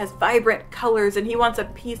Earth has vibrant colors and he wants a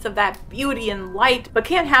piece of that beauty and light, but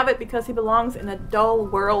can't have it because he belongs in a dull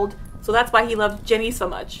world. So that's why he loves Ginny so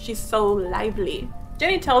much. She's so lively.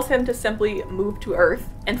 Jenny tells him to simply move to Earth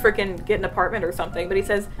and frickin' get an apartment or something, but he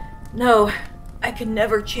says, "No, I can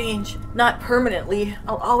never change. Not permanently.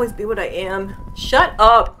 I'll always be what I am." Shut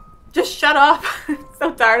up. Just shut up. I'm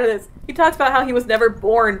so tired of this. He talks about how he was never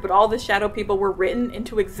born, but all the shadow people were written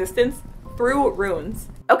into existence through runes.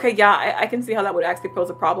 Okay, yeah, I can see how that would actually pose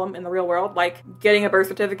a problem in the real world, like getting a birth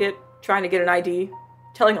certificate, trying to get an ID,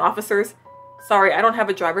 telling officers, "Sorry, I don't have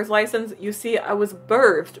a driver's license. You see, I was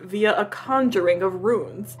birthed via a conjuring of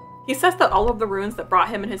runes." He says that all of the runes that brought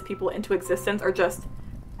him and his people into existence are just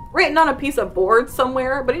written on a piece of board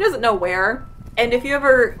somewhere, but he doesn't know where. And if you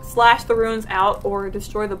ever slash the runes out or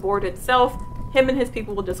destroy the board itself, him and his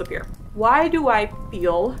people will disappear. Why do I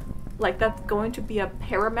feel like that's going to be a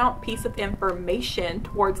paramount piece of information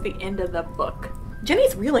towards the end of the book?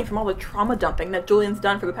 Jenny's reeling from all the trauma dumping that Julian's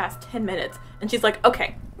done for the past 10 minutes, and she's like,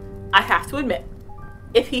 okay, I have to admit,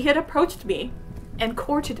 if he had approached me and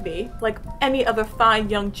courted me like any other fine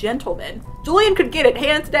young gentleman, Julian could get it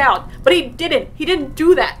hands down, but he didn't. He didn't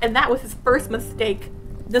do that, and that was his first mistake.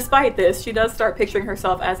 Despite this, she does start picturing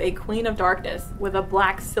herself as a queen of darkness with a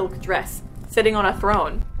black silk dress, sitting on a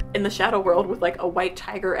throne in the shadow world with like a white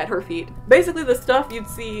tiger at her feet. Basically the stuff you'd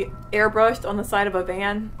see airbrushed on the side of a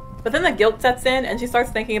van. But then the guilt sets in and she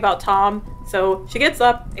starts thinking about Tom, so she gets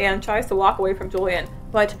up and tries to walk away from Julian.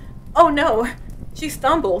 But, oh no, she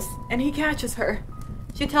stumbles and he catches her.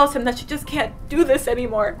 She tells him that she just can't do this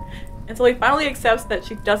anymore. And so he finally accepts that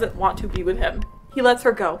she doesn't want to be with him. He lets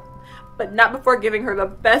her go, but not before giving her the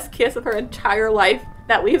best kiss of her entire life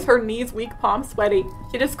that leaves her knees weak, palms sweaty.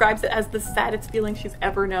 She describes it as the saddest feeling she's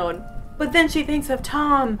ever known. But then she thinks of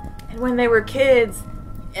Tom and when they were kids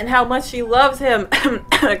and how much she loves him.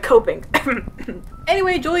 Coping.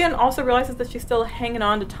 Anyway, Julian also realizes that she's still hanging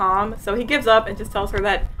on to Tom, so he gives up and just tells her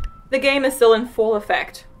that the game is still in full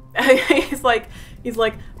effect. He's like,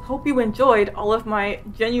 hope you enjoyed all of my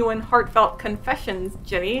genuine heartfelt confessions,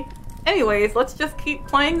 Jenny. Anyways, let's just keep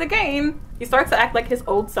playing the game. He starts to act like his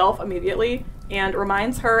old self immediately and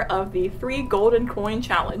reminds her of the 3 golden coin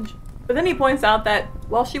challenge. But then he points out that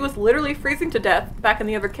while she was literally freezing to death back in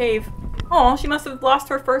the other cave, oh, she must have lost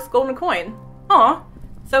her first golden coin. Aw,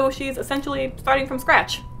 so she's essentially starting from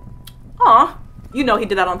scratch. Aw, you know he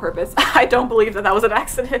did that on purpose. I don't believe that that was an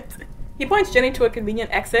accident. He points Jenny to a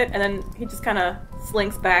convenient exit and then he just kind of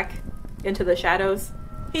slinks back into the shadows.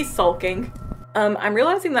 He's sulking. I'm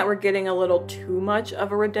realizing that we're getting a little too much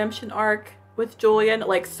of a redemption arc with Julian,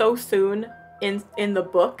 like so soon in the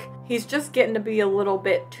book. He's just getting to be a little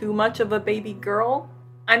bit too much of a baby girl.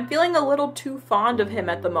 I'm feeling a little too fond of him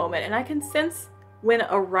at the moment, and I can sense when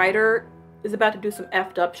a writer is about to do some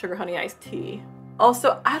effed up sugar honey iced tea.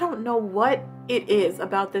 Also, I don't know what it is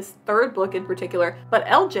about this 3rd book in particular, but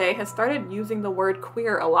LJ has started using the word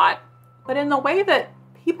queer a lot, but in the way that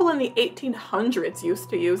people in the 1800s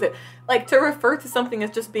used to use it, like to refer to something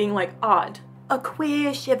as just being like odd. A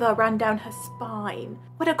queer shiver ran down her spine.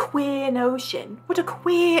 What a queer notion. What a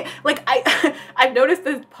queer... Like, I've noticed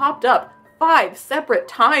this popped up 5 separate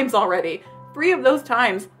times already. 3 of those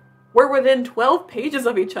times were within 12 pages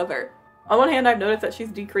of each other. On one hand, I've noticed that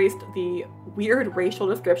she's decreased the weird racial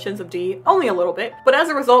descriptions of D only a little bit, but as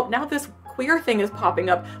a result, now this queer thing is popping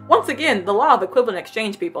up. Once again, the law of equivalent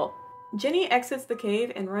exchange, people. Jenny exits the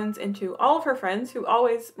cave and runs into all of her friends who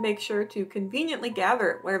always make sure to conveniently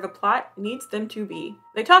gather where the plot needs them to be.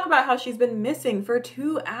 They talk about how she's been missing for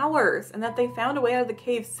 2 hours and that they found a way out of the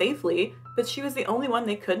cave safely, but she was the only one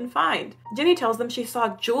they couldn't find. Jenny tells them she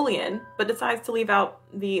saw Julian, but decides to leave out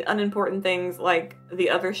the unimportant things like the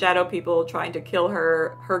other shadow people trying to kill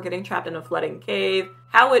her, her getting trapped in a flooding cave,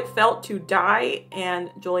 how it felt to die,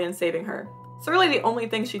 and Julian saving her. So really the only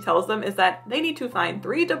thing she tells them is that they need to find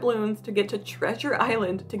 3 doubloons to get to Treasure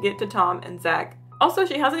Island to get to Tom and Zach. Also,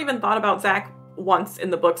 she hasn't even thought about Zach once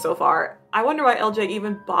in the book so far. I wonder why LJ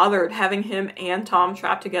even bothered having him and Tom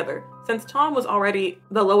trapped together, since Tom was already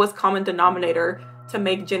the lowest common denominator to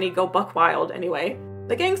make Jenny go buck wild anyway.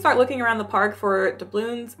 The gang start looking around the park for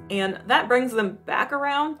doubloons, and that brings them back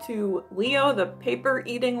around to Leo the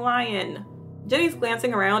paper-eating lion. Jenny's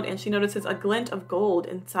glancing around and she notices a glint of gold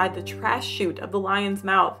inside the trash chute of the lion's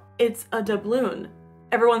mouth. It's a doubloon.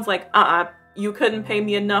 Everyone's like, you couldn't pay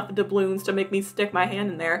me enough doubloons to make me stick my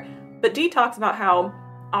hand in there. But Dee talks about how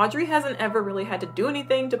Audrey hasn't ever really had to do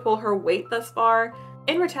anything to pull her weight thus far.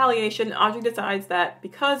 In retaliation, Audrey decides that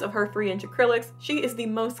because of her 3-inch acrylics, she is the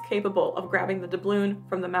most capable of grabbing the doubloon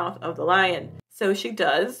from the mouth of the lion. So she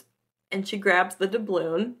does, and she grabs the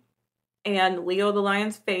doubloon. And Leo the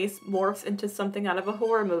lion's face morphs into something out of a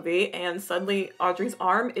horror movie, and suddenly Audrey's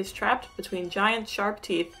arm is trapped between giant sharp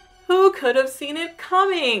teeth. Who could have seen it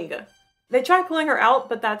coming? They try pulling her out,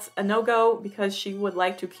 but that's a no-go because she would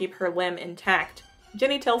like to keep her limb intact.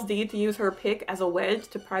 Jenny tells Dee to use her pick as a wedge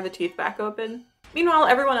to pry the teeth back open. Meanwhile,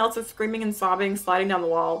 everyone else is screaming and sobbing, sliding down the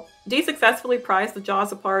wall. Dee successfully pries the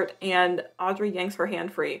jaws apart and Audrey yanks her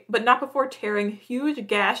hand free, but not before tearing huge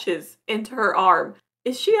gashes into her arm.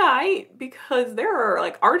 Is she alright? Because there are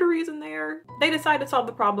like arteries in there. They decide to solve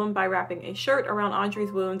the problem by wrapping a shirt around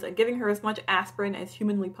Audrey's wounds and giving her as much aspirin as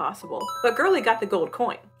humanly possible. But Girly got the gold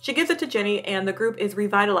coin. She gives it to Jenny and the group is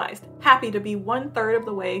revitalized, happy to be 1/3 of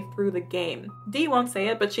the way through the game. Dee won't say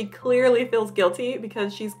it, but she clearly feels guilty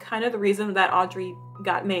because she's kind of the reason that Audrey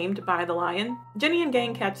got maimed by the lion. Jenny and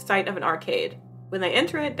gang catch sight of an arcade. When they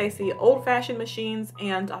enter it, they see old-fashioned machines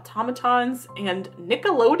and automatons and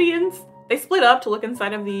Nickelodeons. They split up to look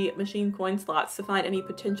inside of the machine coin slots to find any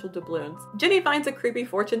potential doubloons. Jenny finds a creepy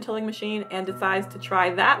fortune-telling machine and decides to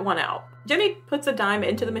try that one out. Jenny puts a dime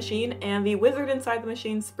into the machine and the wizard inside the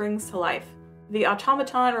machine springs to life. The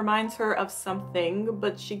automaton reminds her of something,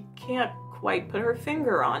 but she can't quite put her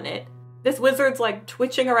finger on it. This wizard's like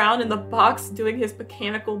twitching around in the box doing his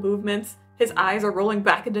mechanical movements. His eyes are rolling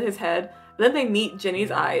back into his head. Then they meet Jenny's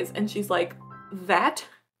eyes and she's like, "That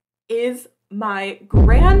is my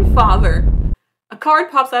grandfather." A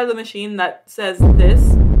card pops out of the machine that says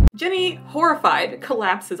this. Jenny, horrified,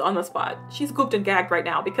 collapses on the spot. She's gooped and gagged right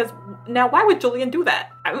now because now why would Julian do that?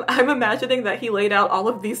 I'm imagining that he laid out all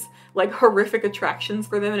of these like horrific attractions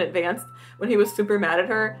for them in advance when he was super mad at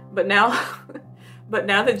her, but now but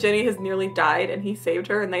now that Jenny has nearly died and he saved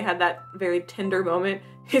her and they had that very tender moment,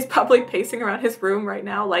 he's probably pacing around his room right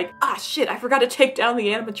now like, ah shit, I forgot to take down the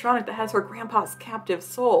animatronic that has her grandpa's captive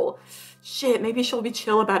soul. Shit, maybe she'll be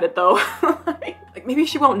chill about it though. Like maybe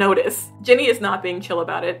she won't notice. Jenny is not being chill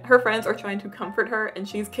about it. Her friends are trying to comfort her and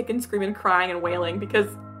she's kicking, screaming, crying, and wailing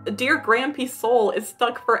because dear Grampy's soul is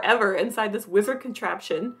stuck forever inside this wizard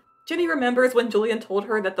contraption. Jenny remembers when Julian told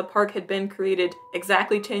her that the park had been created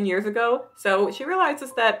exactly 10 years ago, so she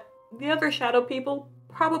realizes that the other shadow people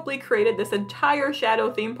probably created this entire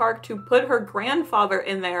shadow theme park to put her grandfather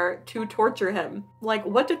in there to torture him. Like,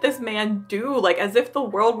 what did this man do? Like, as if the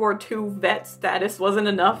World War II vet status wasn't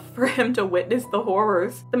enough for him to witness the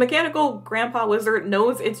horrors. The mechanical grandpa wizard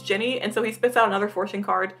knows it's Jenny, and so he spits out another fortune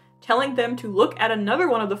card, telling them to look at another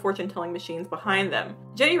one of the fortune-telling machines behind them.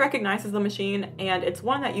 Jenny recognizes the machine, and it's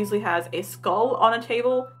one that usually has a skull on a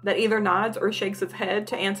table that either nods or shakes its head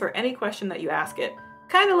to answer any question that you ask it.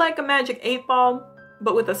 Kind of like a magic 8-ball,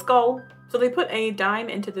 but with a skull. So they put a dime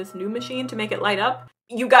into this new machine to make it light up.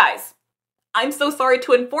 You guys, I'm so sorry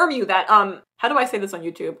to inform you that, how do I say this on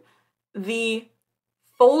YouTube? The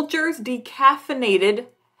Folgers decaffeinated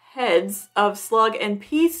heads of Slug and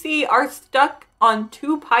PC are stuck on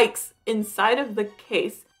 2 pikes inside of the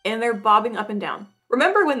case, and they're bobbing up and down.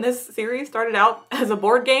 Remember when this series started out as a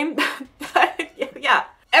board game? Yeah,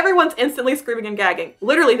 everyone's instantly screaming and gagging.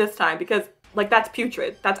 Literally this time, because, like, that's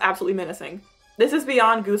putrid. That's absolutely menacing. This is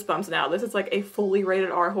beyond Goosebumps now. This is like a fully rated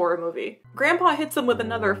R horror movie. Grandpa hits him with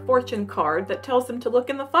another fortune card that tells him to look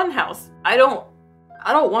in the Funhouse. I don't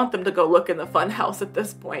want them to go look in the Funhouse at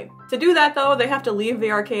this point. To do that though, they have to leave the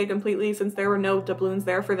arcade completely since there were no doubloons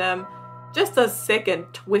there for them. Just a sick and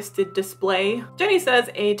twisted display. Jenny says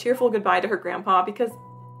a tearful goodbye to her grandpa because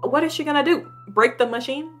what is she gonna do? Break the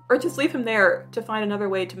machine? Or just leave him there to find another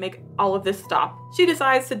way to make all of this stop? She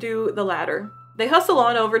decides to do the latter. They hustle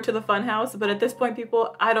on over to the Funhouse, but at this point,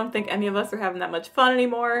 people, I don't think any of us are having that much fun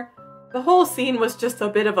anymore. The whole scene was just a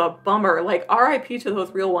bit of a bummer, like RIP to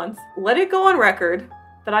those real ones. Let it go on record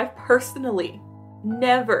that I've personally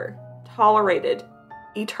never tolerated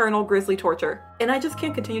eternal grisly torture, and I just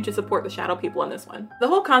can't continue to support the shadow people on this one. The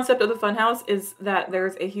whole concept of the Funhouse is that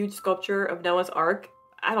there's a huge sculpture of Noah's Ark.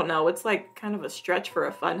 I don't know, it's like kind of a stretch for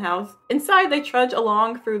a funhouse. Inside, they trudge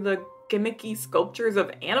along through the gimmicky sculptures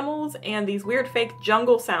of animals and these weird fake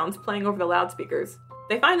jungle sounds playing over the loudspeakers.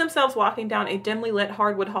 They find themselves walking down a dimly lit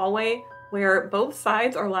hardwood hallway where both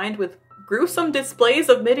sides are lined with gruesome displays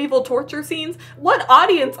of medieval torture scenes. What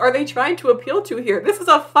audience are they trying to appeal to here? This is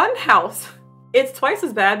a fun house. It's twice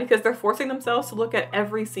as bad because they're forcing themselves to look at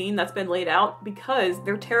every scene that's been laid out because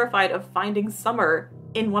they're terrified of finding Summer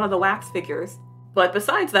in one of the wax figures. But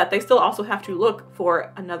besides that, they still also have to look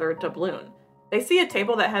for another doubloon. They see a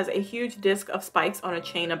table that has a huge disc of spikes on a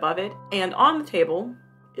chain above it, and on the table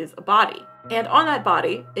is a body. And on that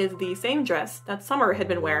body is the same dress that Summer had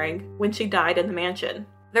been wearing when she died in the mansion.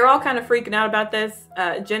 They're all kind of freaking out about this.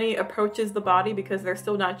 Jenny approaches the body because they're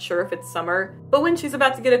still not sure if it's Summer. But when she's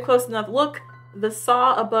about to get a close enough look, the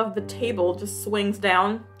saw above the table just swings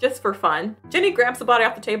down, just for fun. Jenny grabs the body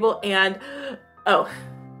off the table and, oh,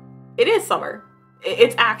 it is Summer.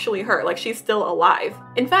 It's actually her, like she's still alive.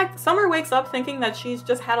 In fact, Summer wakes up thinking that she's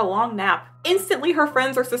just had a long nap. Instantly her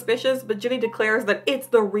friends are suspicious, but Ginny declares that it's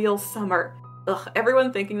the real Summer. Ugh,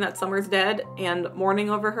 everyone thinking that Summer's dead and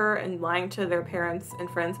mourning over her and lying to their parents and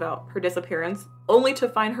friends about her disappearance, only to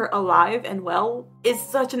find her alive and well, is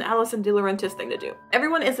such an Alison De Laurentiis thing to do.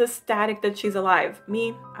 Everyone is ecstatic that she's alive.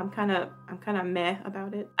 Me, I'm kinda meh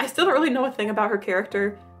about it. I still don't really know a thing about her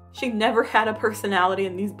character. She never had a personality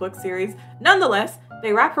in these book series. Nonetheless,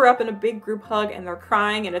 they wrap her up in a big group hug and they're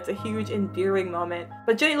crying and it's a huge endearing moment.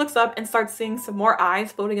 But Ginny looks up and starts seeing some more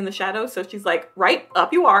eyes floating in the shadows, so she's like, right,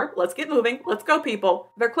 up you are, let's get moving, let's go people.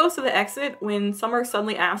 They're close to the exit when Summer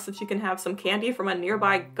suddenly asks if she can have some candy from a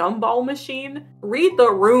nearby gumball machine. Read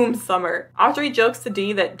the room, Summer. Audrey jokes to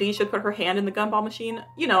Dee that Dee should put her hand in the gumball machine,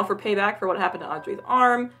 you know, for payback for what happened to Audrey's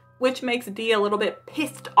arm, which makes Dee a little bit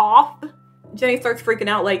pissed off. Jenny starts freaking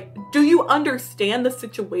out like, do you understand the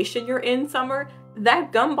situation you're in, Summer?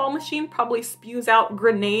 That gumball machine probably spews out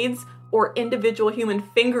grenades or individual human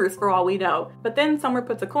fingers for all we know. But then Summer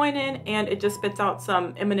puts a coin in and it just spits out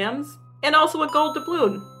some M&Ms and also a gold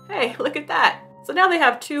doubloon. Hey, look at that. So now they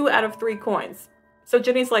have 2 out of 3 coins. So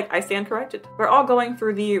Jenny's like, I stand corrected. We're all going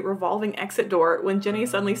through the revolving exit door when Jenny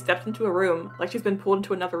suddenly steps into a room like she's been pulled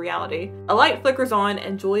into another reality. A light flickers on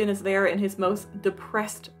and Julian is there in his most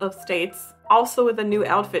depressed of states, also with a new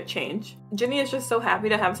outfit change. Jenny is just so happy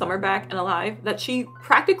to have Summer back and alive that she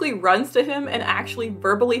practically runs to him and actually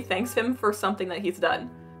verbally thanks him for something that he's done.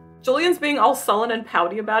 Julian's being all sullen and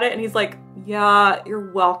pouty about it and he's like, yeah,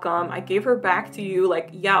 you're welcome. I gave her back to you.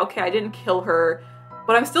 Like, yeah, okay, I didn't kill her,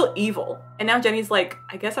 but I'm still evil. And now Jenny's like,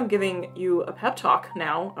 I guess I'm giving you a pep talk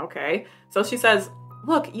now, okay? So she says,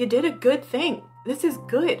 look, you did a good thing. This is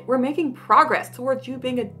good. We're making progress towards you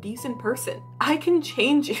being a decent person. I can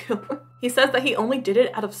change you. He says that he only did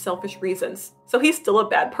it out of selfish reasons. So he's still a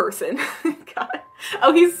bad person. God.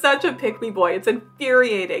 Oh, he's such a pick-me boy. It's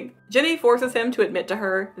infuriating. Jenny forces him to admit to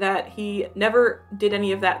her that he never did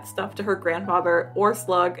any of that stuff to her grandfather or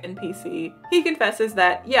Slug and PC. He confesses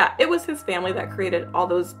that, yeah, it was his family that created all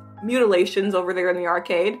those mutilations over there in the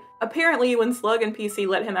arcade. Apparently, when Slug and PC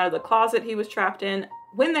let him out of the closet he was trapped in,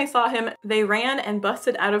 when they saw him, they ran and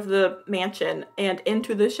busted out of the mansion and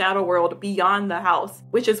into the shadow world beyond the house,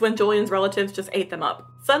 which is when Julian's relatives just ate them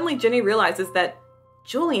up. Suddenly, Jenny realizes that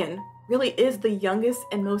Julian really is the youngest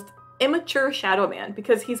and most immature Shadow Man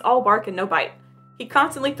because he's all bark and no bite. He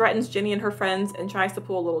constantly threatens Jenny and her friends and tries to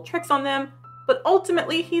pull little tricks on them, but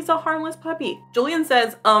ultimately he's a harmless puppy. Julian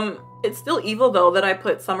says, it's still evil though that I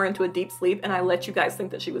put Summer into a deep sleep and I let you guys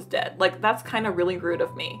think that she was dead. Like, that's kind of really rude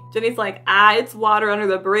of me. Jenny's like, it's water under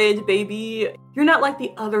the bridge, baby. You're not like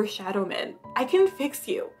the other Shadow Men. I can fix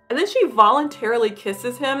you. And then she voluntarily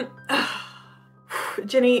kisses him.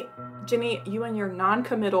 Jenny, you and your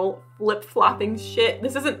non-committal, flip-flopping shit.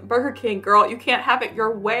 This isn't Burger King, girl. You can't have it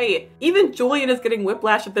your way. Even Julian is getting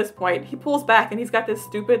whiplash at this point. He pulls back and he's got this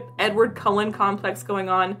stupid Edward Cullen complex going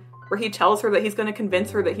on where he tells her that he's going to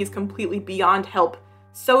convince her that he's completely beyond help.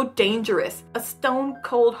 So dangerous. A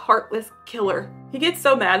stone-cold, heartless killer. He gets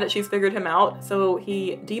so mad that she's figured him out, so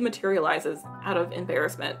he dematerializes out of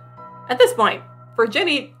embarrassment. At this point, for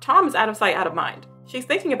Jenny, Tom's out of sight, out of mind. She's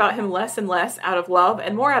thinking about him less and less out of love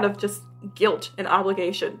and more out of just guilt and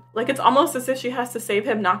obligation. Like, it's almost as if she has to save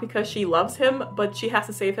him not because she loves him, but she has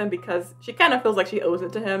to save him because she kind of feels like she owes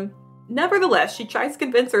it to him. Nevertheless, she tries to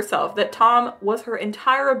convince herself that Tom was her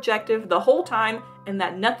entire objective the whole time and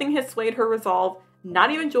that nothing has swayed her resolve,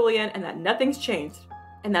 not even Julian, and that nothing's changed,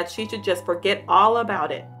 and that she should just forget all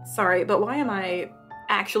about it. Sorry, but why am I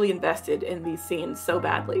actually invested in these scenes so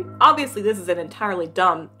badly? Obviously, this is an entirely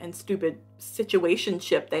dumb and stupid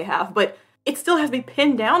situationship they have, but it still has me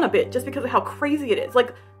pinned down a bit just because of how crazy it is.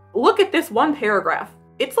 Like, look at this one paragraph.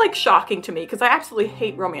 It's like shocking to me because I absolutely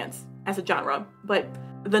hate romance as a genre, but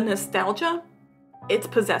the nostalgia, it's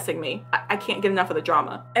possessing me. I can't get enough of the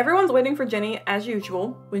drama. Everyone's waiting for Jenny as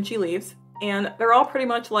usual when she leaves, and they're all pretty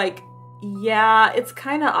much like, yeah, it's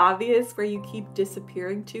kind of obvious where you keep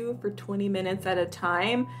disappearing to for 20 minutes at a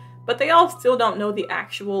time, but they all still don't know the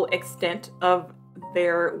actual extent of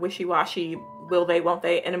their wishy-washy will they, won't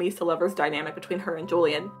they, enemies to lovers dynamic between her and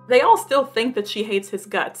Julian. They all still think that she hates his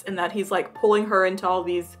guts and that he's like pulling her into all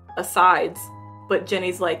these asides, but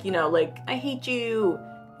Jenny's like, you know, like, I hate you.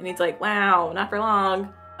 And he's like, wow, not for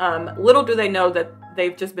long. Little do they know that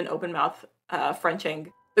they've just been open-mouth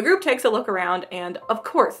Frenching. The group takes a look around and, of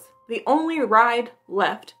course, the only ride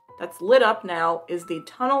left that's lit up now is the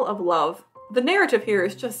Tunnel of Love. The narrative here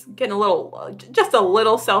is just getting a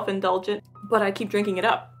little self-indulgent, but I keep drinking it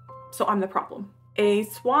up, so I'm the problem. A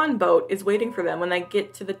swan boat is waiting for them when they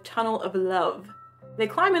get to the Tunnel of Love. They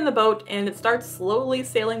climb in the boat and it starts slowly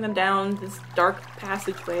sailing them down this dark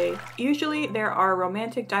passageway. Usually there are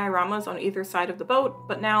romantic dioramas on either side of the boat,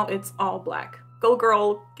 but now it's all black. Go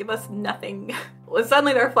girl, give us nothing. Well,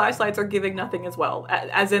 suddenly their flashlights are giving nothing as well,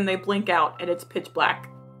 as in they blink out and it's pitch black.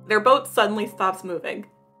 Their boat suddenly stops moving.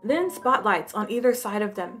 Then spotlights on either side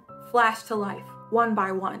of them flash to life, one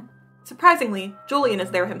by one. Surprisingly, Julian is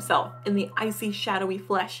there himself, in the icy, shadowy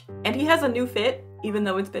flesh, and he has a new fit, even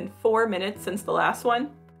though it's been 4 minutes since the last one.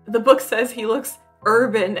 The book says he looks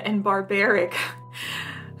urban and barbaric.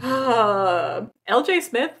 LJ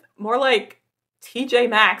Smith, more like TJ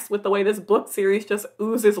Maxx with the way this book series just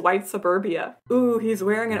oozes white suburbia. Ooh, he's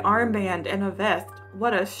wearing an armband and a vest.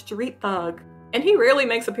 What a street thug. And he rarely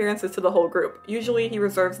makes appearances to the whole group. Usually he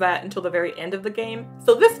reserves that until the very end of the game.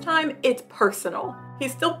 So this time, it's personal.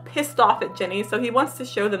 He's still pissed off at Jenny, so he wants to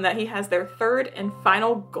show them that he has their third and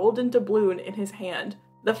final golden doubloon in his hand.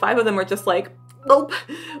 The 5 of them are just like, well,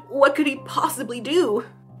 what could he possibly do?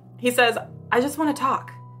 He says, I just want to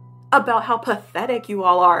talk about how pathetic you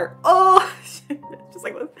all are. Oh, just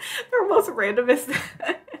like the most randomest.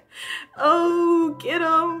 Oh, get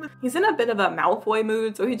him. He's in a bit of a Malfoy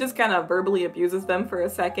mood, so he just kind of verbally abuses them for a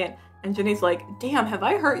second. And Jenny's like, damn, have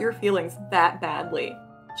I hurt your feelings that badly?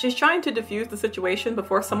 She's trying to defuse the situation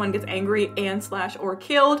before someone gets angry and /or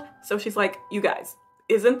killed. So she's like, you guys,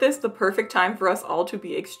 isn't this the perfect time for us all to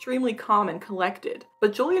be extremely calm and collected?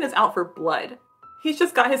 But Julian is out for blood. He's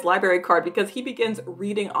just got his library card because he begins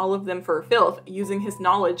reading all of them for filth using his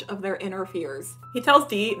knowledge of their inner fears. He tells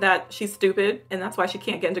Dee that she's stupid and that's why she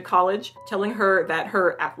can't get into college, telling her that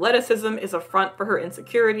her athleticism is a front for her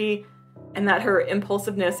insecurity and that her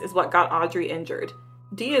impulsiveness is what got Audrey injured.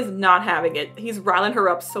 Dee is not having it. He's riling her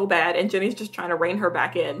up so bad and Jenny's just trying to rein her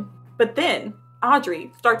back in. But then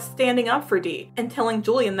Audrey starts standing up for Dee and telling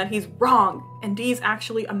Julian that he's wrong and Dee's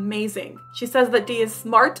actually amazing. She says that Dee is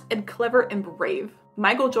smart and clever and brave.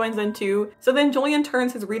 Michael joins in too, so then Julian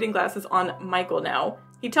turns his reading glasses on Michael now.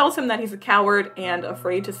 He tells him that he's a coward and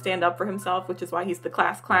afraid to stand up for himself, which is why he's the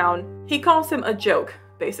class clown. He calls him a joke,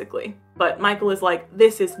 basically. But Michael is like,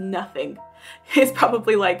 this is nothing. He's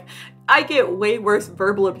probably like, I get way worse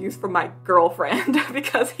verbal abuse from my girlfriend,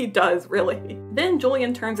 because he does, really. Then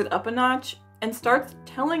Julian turns it up a notch and starts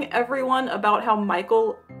telling everyone about how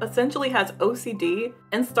Michael essentially has OCD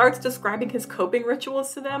and starts describing his coping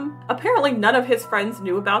rituals to them. Apparently none of his friends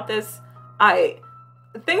knew about this.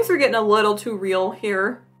 Things are getting a little too real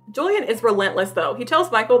here. Julian is relentless though. He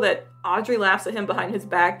tells Michael that Audrey laughs at him behind his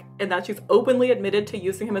back and that she's openly admitted to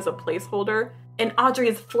using him as a placeholder. And Audrey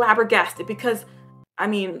is flabbergasted because, I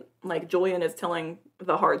mean, like, Julian is telling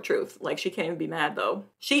the hard truth. Like, she can't even be mad though.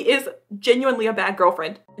 She is genuinely a bad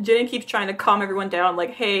girlfriend. Jenny keeps trying to calm everyone down,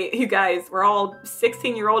 like, hey, you guys, we're all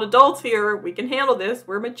 16-year-old adults here. We can handle this.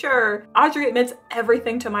 We're mature. Audrey admits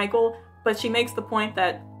everything to Michael, but she makes the point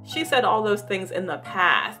that she said all those things in the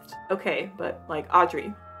past. Okay, but like,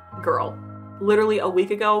 Audrey, girl, literally a week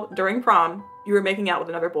ago during prom, you were making out with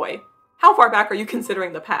another boy. How far back are you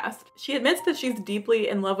considering the past? She admits that she's deeply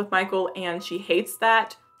in love with Michael and she hates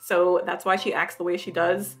that. So that's why she acts the way she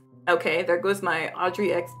does. Okay, there goes my Audrey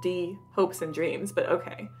XD hopes and dreams, but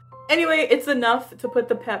okay. Anyway, it's enough to put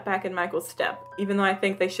the pep back in Michael's step, even though I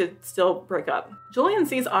think they should still break up. Julian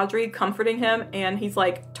sees Audrey comforting him and he's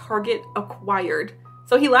like, target acquired.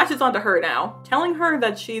 So he latches onto her now, telling her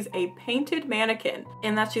that she's a painted mannequin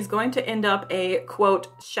and that she's going to end up a, quote,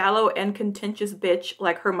 shallow and contentious bitch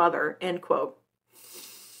like her mother, end quote.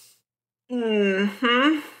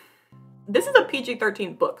 This is a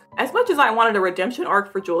PG-13 book. As much as I wanted a redemption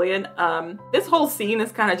arc for Julian, this whole scene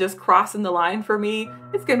is kind of just crossing the line for me.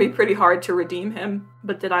 It's gonna be pretty hard to redeem him.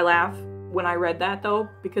 But did I laugh when I read that though?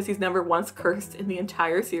 Because he's never once cursed in the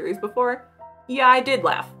entire series before? Yeah, I did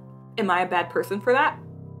laugh. Am I a bad person for that?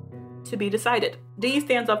 To be decided. Dee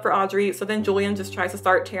stands up for Audrey, so then Julian just tries to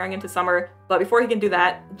start tearing into Summer. But before he can do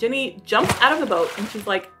that, Jenny jumps out of the boat and she's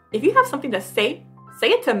like, if you have something to say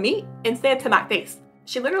it to me and say it to my face.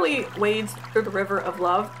 She literally wades through the river of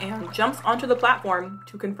love and jumps onto the platform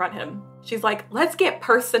to confront him. She's like, let's get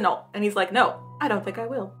personal. And he's like, no, I don't think I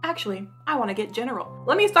will. Actually, I want to get general.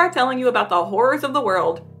 Let me start telling you about the horrors of the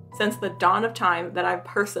world since the dawn of time that I've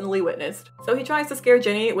personally witnessed. So he tries to scare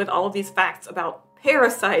Jenny with all of these facts about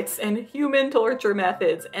parasites and human torture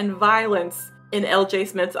methods and violence. In LJ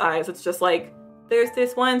Smith's eyes, it's just like, there's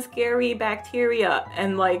this one scary bacteria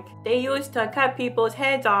and like they used to cut people's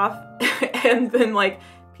heads off and then like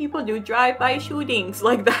people do drive-by shootings.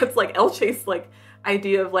 Like that's like LJ's like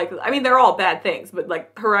idea of like, I mean, they're all bad things, but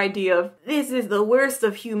like her idea of this is the worst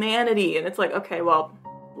of humanity. And it's like, okay, well,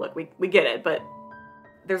 look, we get it, but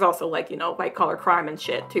there's also like, you know, white collar crime and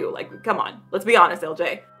shit too. Like, come on, let's be honest,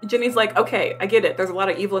 LJ. Ginny's like, okay, I get it. There's a lot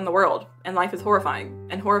of evil in the world and life is horrifying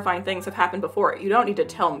and horrifying things have happened before. You don't need to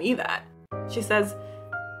tell me that. She says,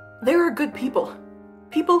 there are good people.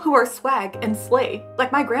 People who are swag and slay,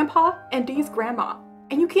 like my grandpa and Dee's grandma.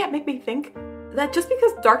 And you can't make me think that just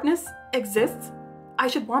because darkness exists, I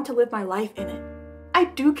should want to live my life in it. I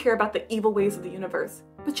do care about the evil ways of the universe.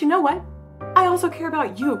 But you know what? I also care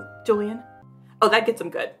about you, Julian. Oh, that gets him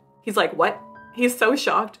good. He's like, what? He's so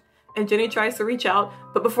shocked. And Ginny tries to reach out,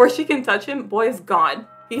 but before she can touch him, boy is gone.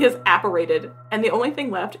 He has apparated, and the only thing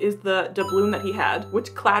left is the doubloon that he had,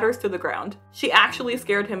 which clatters to the ground. She actually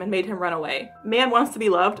scared him and made him run away. Man wants to be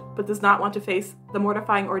loved, but does not want to face the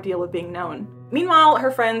mortifying ordeal of being known. Meanwhile,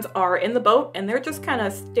 her friends are in the boat, and they're just kind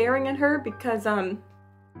of staring at her because,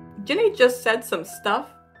 Ginny just said some stuff,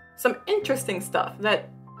 some interesting stuff that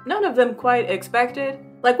none of them quite expected.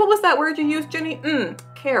 Like, what was that word you used, Ginny?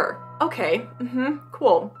 Care. Okay,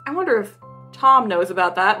 cool. I wonder if Tom knows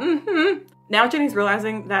about that. Now Ginny's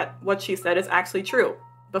realizing that what she said is actually true.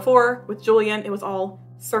 Before, with Julian, it was all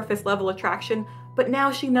surface level attraction, but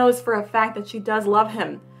now she knows for a fact that she does love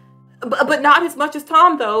him. But not as much as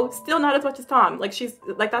Tom, though. Still not as much as Tom. Like, she's,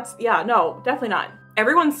 like, that's, yeah, no, definitely not.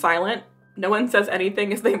 Everyone's silent. No one says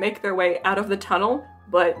anything as they make their way out of the tunnel,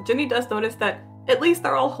 but Ginny does notice that at least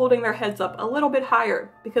they're all holding their heads up a little bit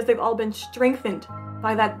higher because they've all been strengthened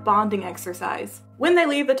by that bonding exercise. When they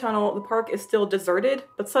leave the tunnel, the park is still deserted,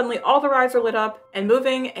 but suddenly all the rides are lit up and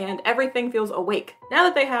moving and everything feels awake. Now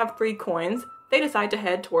that they have 3 coins, they decide to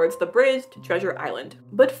head towards the bridge to Treasure Island.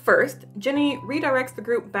 But first, Ginny redirects the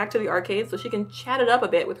group back to the arcade so she can chat it up a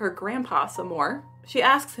bit with her grandpa some more. She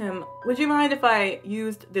asks him, would you mind if I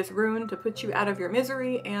used this rune to put you out of your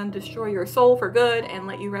misery and destroy your soul for good and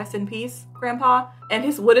let you rest in peace, Grandpa? And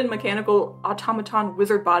his wooden mechanical automaton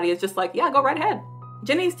wizard body is just like, yeah, go right ahead.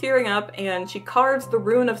 Ginny's tearing up and she carves the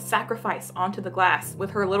rune of sacrifice onto the glass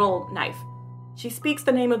with her little knife. She speaks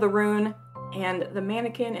the name of the rune and the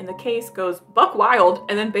mannequin in the case goes buck wild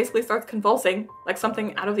and then basically starts convulsing like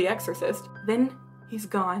something out of The Exorcist. Then he's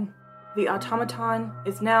gone. The automaton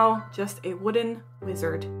is now just a wooden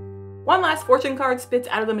wizard. One last fortune card spits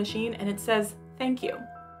out of the machine and it says, thank you.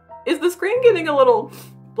 Is the screen getting a little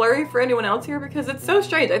blurry for anyone else here? Because it's so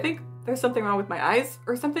strange. I think there's something wrong with my eyes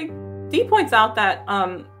or something. Dee points out that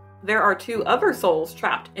there are 2 other souls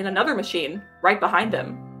trapped in another machine right behind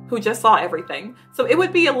them who just saw everything. So it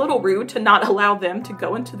would be a little rude to not allow them to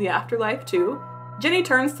go into the afterlife too. Ginny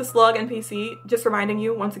turns to Slug and PC, just reminding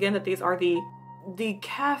you once again that these are the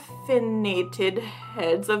decaffeinated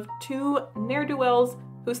heads of 2 ne'er-do-wells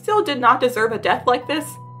who still did not deserve a death like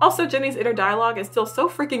this. Also, Ginny's inner dialogue is still so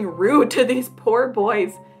freaking rude to these poor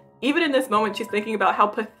boys. Even in this moment, she's thinking about how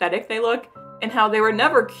pathetic they look and how they were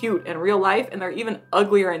never cute in real life and they're even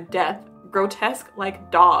uglier in death, grotesque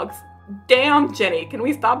like dogs. Damn, Ginny, can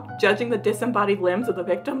we stop judging the disembodied limbs of the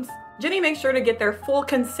victims? Ginny makes sure to get their full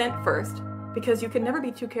consent first, because you can never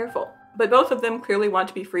be too careful. But both of them clearly want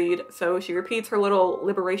to be freed, so she repeats her little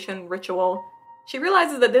liberation ritual. She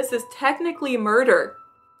realizes that this is technically murder,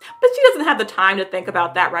 but she doesn't have the time to think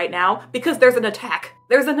about that right now, because there's an attack.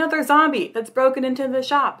 There's another zombie that's broken into the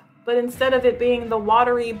shop, but instead of it being the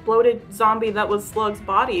watery, bloated zombie that was Slug's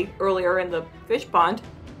body earlier in the fish pond,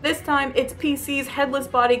 this time, it's PC's headless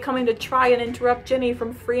body coming to try and interrupt Ginny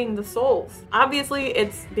from freeing the souls. Obviously,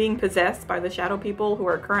 it's being possessed by the shadow people who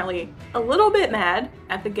are currently a little bit mad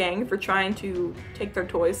at the gang for trying to take their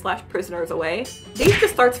toys / prisoners away. Dee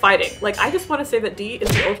just starts fighting. Like, I just want to say that Dee is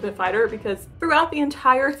the ultimate fighter because throughout the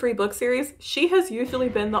entire 3-book series, she has usually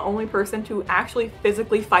been the only person to actually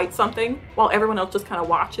physically fight something while everyone else just kind of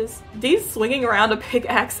watches. Dee's swinging around a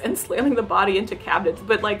pickaxe and slamming the body into cabinets,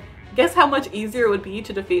 but like, guess how much easier it would be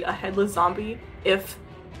to defeat a headless zombie if,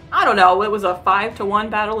 I don't know, it was a 5-to-1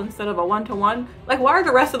 battle instead of a 1-to-1? Like, why are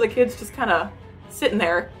the rest of the kids just kind of sitting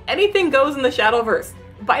there? Anything goes in the Shadowverse.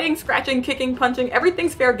 Biting, scratching, kicking, punching,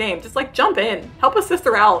 everything's fair game. Just like, jump in. Help a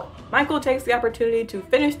sister out. Michael takes the opportunity to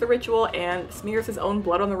finish the ritual and smears his own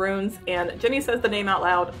blood on the runes, and Ginny says the name out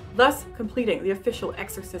loud, thus completing the official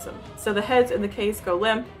exorcism. So the heads in the case go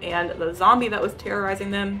limp, and the zombie that was terrorizing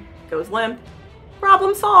them goes limp.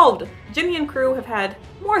 Problem solved! Ginny and crew have had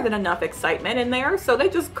more than enough excitement in there, so they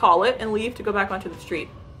just call it and leave to go back onto the street.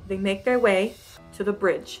 They make their way to the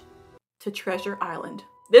bridge, to Treasure Island.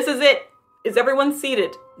 This is it! Is everyone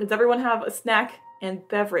seated? Does everyone have a snack and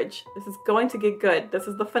beverage? This is going to get good. This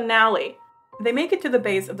is the finale. They make it to the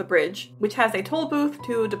base of the bridge, which has a toll booth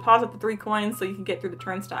to deposit the 3 coins so you can get through the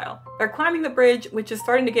turnstile. They're climbing the bridge, which is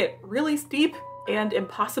starting to get really steep, and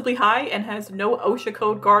impossibly high and has no OSHA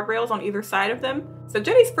code guardrails on either side of them. So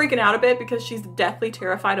Jenny's freaking out a bit because she's deathly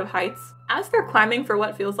terrified of heights. As they're climbing for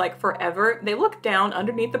what feels like forever, they look down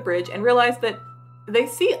underneath the bridge and realize that they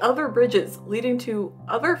see other bridges leading to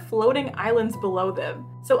other floating islands below them.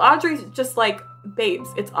 So Audrey's just like, babes,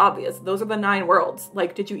 it's obvious. Those are the 9 worlds.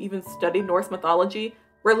 Like, did you even study Norse mythology?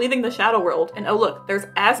 We're leaving the Shadow World, and oh look, there's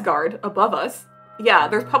Asgard above us. Yeah,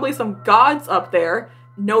 there's probably some gods up there.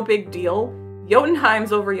 No big deal.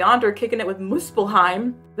 Jotunheim's over yonder kicking it with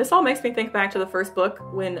Muspelheim. This all makes me think back to the first book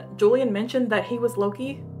when Julian mentioned that he was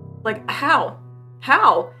Loki. Like, how?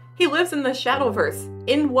 How? He lives in the Shadowverse,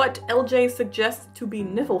 in what LJ suggests to be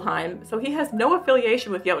Niflheim, so he has no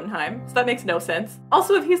affiliation with Jotunheim, so that makes no sense.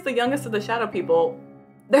 Also, if he's the youngest of the Shadow people,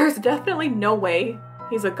 there's definitely no way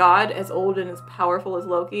he's a god as old and as powerful as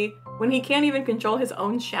Loki, when he can't even control his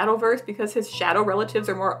own Shadowverse because his shadow relatives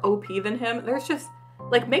are more OP than him. There's just,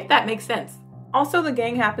 like, make that make sense. Also, the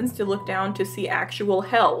gang happens to look down to see actual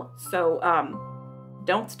hell, so,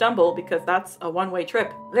 don't stumble because that's a one-way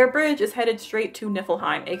trip. Their bridge is headed straight to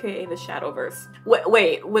Niflheim, aka the Shadowverse.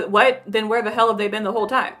 Wait, what? Then where the hell have they been the whole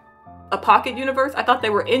time? A pocket universe? I thought they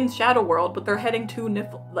were in Shadow World, but they're heading to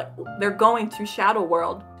they're going to Shadow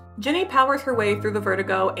World. Jenny powers her way through the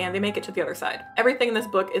vertigo and they make it to the other side. Everything in this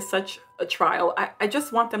book is such a trial. I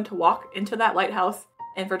just want them to walk into that lighthouse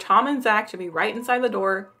and for Tom and Zach to be right inside the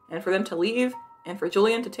door and for them to leave and for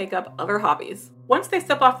Julian to take up other hobbies. Once they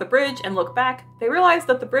step off the bridge and look back, they realize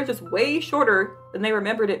that the bridge is way shorter than they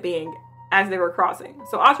remembered it being as they were crossing.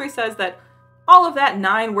 So Audrey says that all of that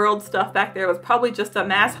 9 world stuff back there was probably just a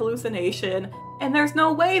mass hallucination, and there's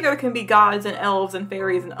no way there can be gods and elves and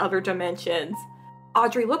fairies in other dimensions.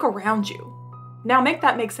 Audrey, look around you. Now make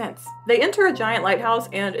that make sense. They enter a giant lighthouse,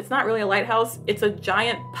 and it's not really a lighthouse, it's a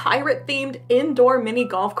giant pirate-themed indoor mini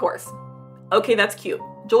golf course. Okay, that's cute.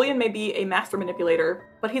 Julian may be a master manipulator,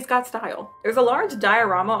 but he's got style. There's a large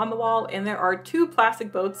diorama on the wall, and there are 2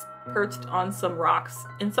 plastic boats perched on some rocks.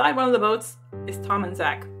 Inside one of the boats is Tom and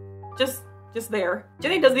Zach. Just there.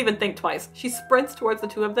 Jenny doesn't even think twice. She sprints towards the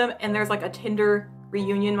 2 of them, and there's like a Tinder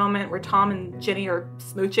reunion moment where Tom and Jenny are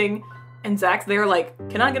smooching, and Zach's there like,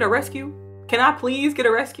 can I get a rescue? Can I please get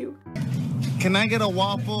a rescue? Can I get a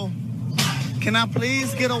waffle? Can I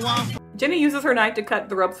please get a waffle? Jenny uses her knife to cut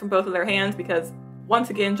the ropes from both of their hands because once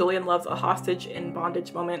again, Julian loves a hostage in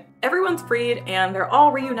bondage moment. Everyone's freed and they're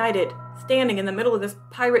all reunited, standing in the middle of this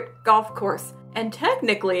pirate golf course. And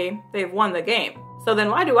technically, they've won the game. So then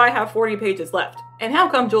why do I have 40 pages left? And how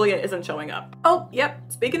come Julian isn't showing up? Oh, yep,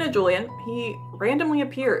 speaking of Julian, he randomly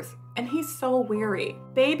appears. And he's so weary.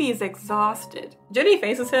 Baby's exhausted. Jenny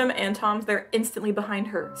faces him and Tom's there instantly behind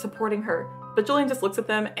her, supporting her. But Julian just looks at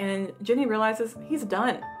them and Jenny realizes he's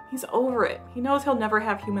done. He's over it. He knows he'll never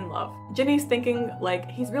have human love. Jenny's thinking, like,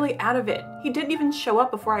 he's really out of it. He didn't even show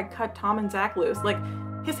up before I cut Tom and Zach loose. Like,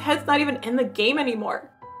 his head's not even in the game anymore.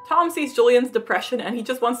 Tom sees Julian's depression and he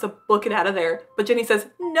just wants to book it out of there. But Jenny says,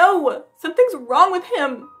 no, something's wrong with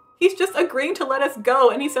him. He's just agreeing to let us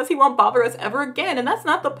go and he says he won't bother us ever again. And that's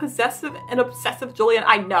not the possessive and obsessive Julian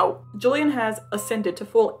I know. Julian has ascended to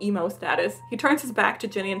full emo status. He turns his back to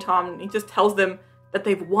Jenny and Tom and he just tells them that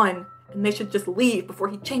they've won and they should just leave before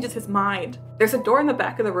he changes his mind. There's a door in the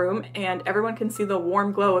back of the room and everyone can see the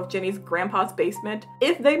warm glow of Jenny's grandpa's basement.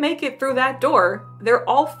 If they make it through that door, they're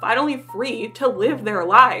all finally free to live their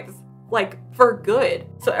lives. Like, for good.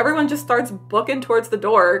 So everyone just starts booking towards the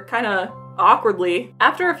door, kinda awkwardly.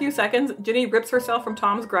 After a few seconds, Jenny rips herself from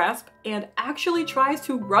Tom's grasp and actually tries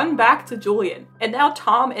to run back to Julian. And now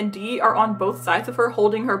Tom and Dee are on both sides of her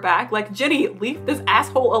holding her back, like, Jenny, leave this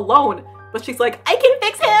asshole alone. But she's like, I can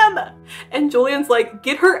fix him! And Julian's like,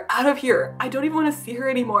 get her out of here. I don't even want to see her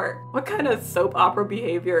anymore. What kind of soap opera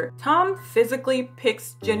behavior? Tom physically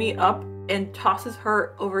picks Jenny up and tosses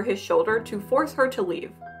her over his shoulder to force her to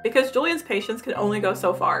leave. Because Julian's patience can only go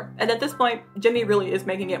so far. And at this point, Jenny really is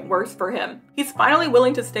making it worse for him. He's finally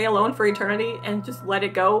willing to stay alone for eternity and just let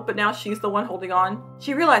it go, but now she's the one holding on.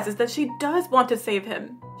 She realizes that she does want to save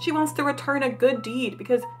him. She wants to return a good deed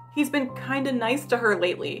because he's been kinda nice to her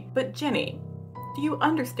lately. But Jenny, do you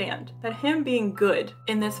understand that him being good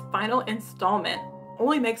in this final installment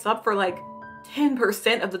only makes up for like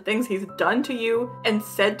 10% of the things he's done to you and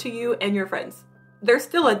said to you and your friends? There's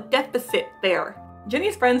still a deficit there.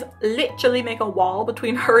 Jenny's friends literally make a wall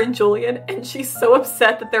between her and Julian, and she's so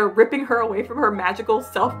upset that they're ripping her away from her magical,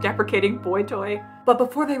 self-deprecating boy toy. But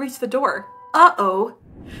before they reach the door, uh-oh,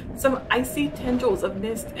 some icy tendrils of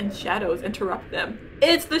mist and shadows interrupt them.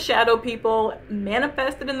 It's the shadow people,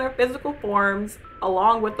 manifested in their physical forms.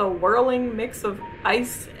 along with a whirling mix of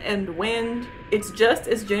ice and wind. It's just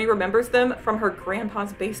as Ginny remembers them from her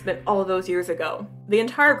grandpa's basement all those years ago. The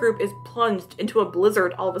entire group is plunged into a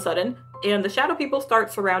blizzard all of a sudden, and the shadow people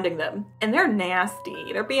start surrounding them. And they're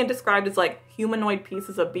nasty. They're being described as like humanoid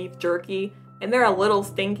pieces of beef jerky, and they're a little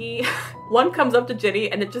stinky. One comes up to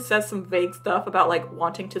Ginny and it just says some vague stuff about like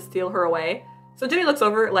wanting to steal her away. So Ginny looks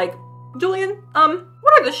over like, Julian,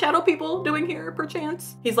 what are the shadow people doing here,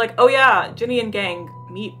 perchance? He's like, oh yeah, Ginny and gang,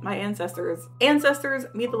 meet my ancestors. Ancestors,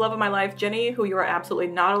 meet the love of my life, Ginny, who you are absolutely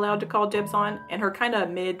not allowed to call dibs on, and her kinda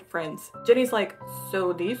mid friends. Ginny's like,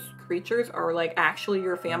 so these creatures are like actually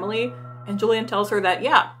your family? And Julian tells her that,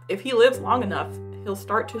 yeah, if he lives long enough, he'll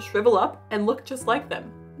start to shrivel up and look just like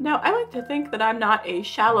them. Now, I like to think that I'm not a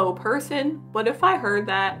shallow person, but if I heard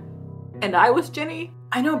that and I was Ginny,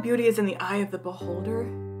 I know beauty is in the eye of the beholder,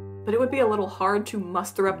 but it would be a little hard to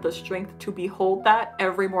muster up the strength to behold that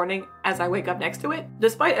every morning as I wake up next to it.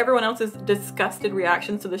 Despite everyone else's disgusted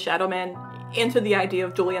reactions to the Shadow Men and to the idea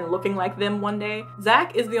of Julian looking like them one day,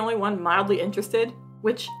 Zach is the only one mildly interested,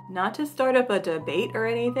 which, not to start up a debate or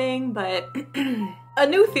anything, but a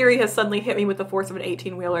new theory has suddenly hit me with the force of an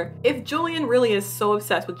 18-wheeler. If Julian really is so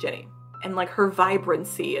obsessed with Ginny, and like her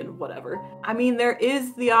vibrancy and whatever, I mean, there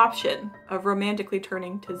is the option of romantically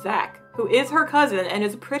turning to Zach, who is her cousin and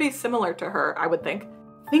is pretty similar to her, I would think.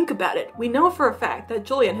 Think about it. We know for a fact that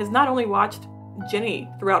Julian has not only watched Ginny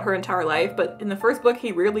throughout her entire life, but in the first book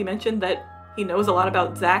he weirdly mentioned that he knows a lot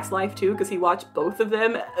about Zach's life too, because he watched both of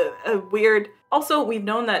them. Weird. Also, we've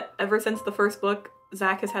known that ever since the first book,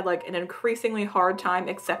 Zach has had like an increasingly hard time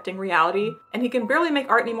accepting reality, and he can barely make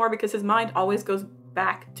art anymore because his mind always goes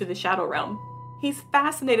back to the shadow realm. He's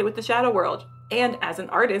fascinated with the shadow world, and as an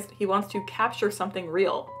artist, he wants to capture something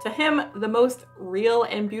real. To him, the most real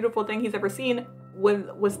and beautiful thing he's ever seen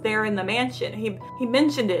was there in the mansion. He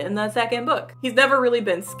mentioned it in the second book. He's never really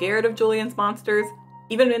been scared of Julian's monsters.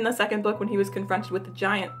 Even in the second book when he was confronted with the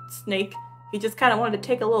giant snake, he just kind of wanted to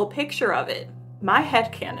take a little picture of it. My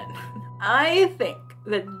headcanon. I think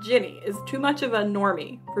that Ginny is too much of a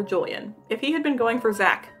normie for Julian. If he had been going for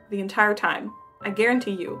Zach the entire time, I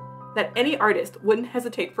guarantee you that any artist wouldn't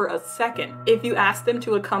hesitate for a second if you asked them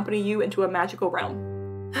to accompany you into a magical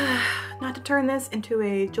realm. Not to turn this into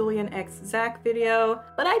a Julian x Zach video,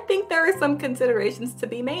 but I think there are some considerations to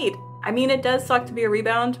be made. I mean, it does suck to be a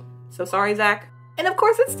rebound, so sorry, Zach. And of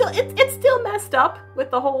course, it's still messed up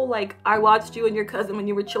with the whole, like, I watched you and your cousin when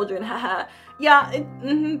you were children, haha. Yeah,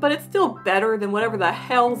 but it's still better than whatever the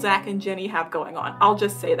hell Zach and Ginny have going on. I'll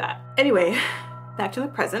just say that. Anyway, back to the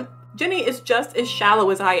present. Ginny is just as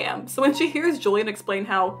shallow as I am, so when she hears Julian explain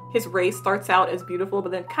how his race starts out as beautiful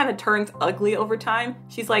but then kind of turns ugly over time,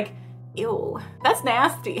 she's like, ew, that's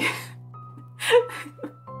nasty.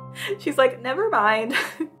 She's like, never mind.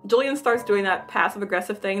 Julian starts doing that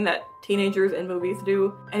passive-aggressive thing that teenagers in movies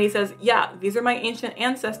do, and he says, yeah, these are my ancient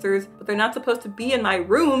ancestors, but they're not supposed to be in my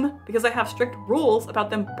room because I have strict rules about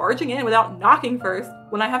them barging in without knocking first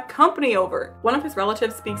when I have company over. One of his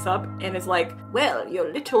relatives speaks up and is like, well,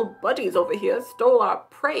 your little buddies over here stole our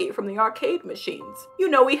prey from the arcade machines. You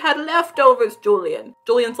know we had leftovers, Julian.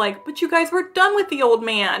 Julian's like, but you guys were done with the old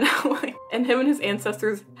man. And him and his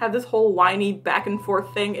ancestors have this whole whiny back and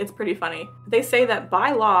forth thing. It's pretty funny. They say that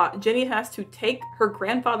by law, Ginny has to take her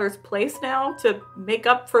grandfather's place now to make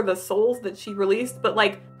up for the souls that she released, but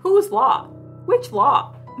like, whose law? Which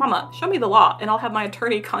law? Mama, show me the law and I'll have my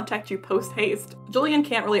attorney contact you post-haste. Julian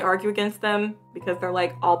can't really argue against them because they're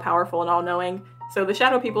like all-powerful and all-knowing. So the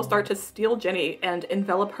shadow people start to steal Ginny and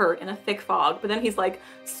envelop her in a thick fog, but then he's like,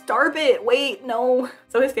 starve it, wait, no.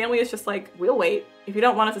 So his family is just like, we'll wait. If you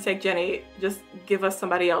don't want us to take Ginny, just give us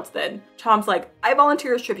somebody else then. Tom's like, I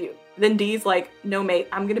volunteer as tribute. Then Dee's like, no mate,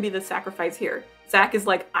 I'm gonna be the sacrifice here. Zach is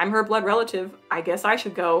like, I'm her blood relative, I guess I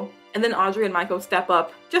should go. And then Audrey and Michael step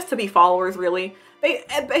up, just to be followers really.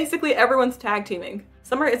 Basically everyone's tag teaming.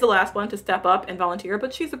 Summer is the last one to step up and volunteer,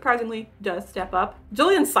 but she surprisingly does step up.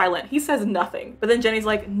 Julian's silent, he says nothing. But then Jenny's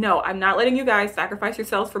like, no, I'm not letting you guys sacrifice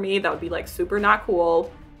yourselves for me, that would be like super not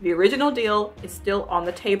cool. The original deal is still on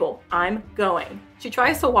the table. I'm going. She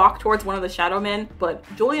tries to walk towards one of the shadow men, but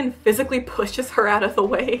Julian physically pushes her out of the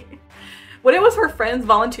way. When it was her friends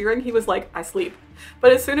volunteering, he was like, I sleep.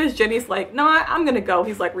 But as soon as Jenny's like, no, I'm gonna go,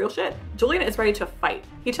 he's like, real shit. Julian is ready to fight.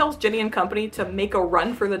 He tells Jenny and company to make a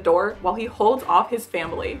run for the door while he holds off his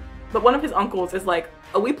family. But one of his uncles is like,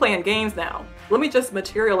 oh, we playing games now. Let me just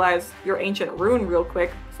materialize your ancient rune real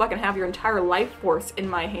quick so I can have your entire life force in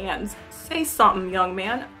my hands. Say something, young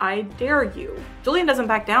man. I dare you. Julian doesn't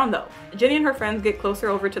back down though. Jenny and her friends get closer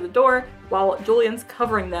over to the door while Julian's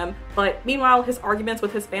covering them, but meanwhile his arguments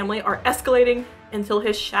with his family are escalating until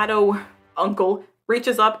his shadow uncle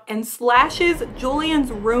reaches up and slashes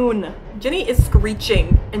Julian's rune. Jenny is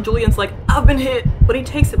screeching, and Julian's like, I've been hit, but he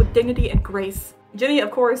takes it with dignity and grace. Jenny, of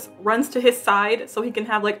course, runs to his side so he can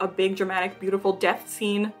have like a big, dramatic, beautiful death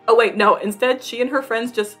scene. Oh wait, no, instead she and her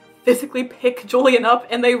friends just physically pick Julian up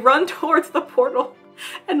and they run towards the portal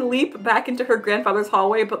and leap back into her grandfather's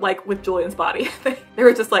hallway, but like with Julian's body. They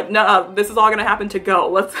were just like, no, this is all gonna happen to go.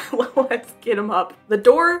 Let's get him up. The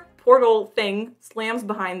door portal thing slams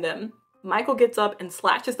behind them. Michael gets up and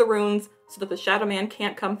slashes the runes so that the Shadow Man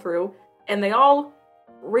can't come through, and they all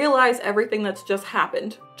realize everything that's just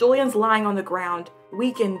happened. Julian's lying on the ground,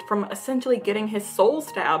 weakened from essentially getting his soul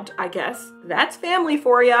stabbed, I guess. That's family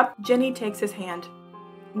for ya. Jenny takes his hand.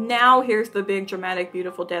 Now here's the big, dramatic,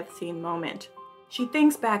 beautiful death scene moment. She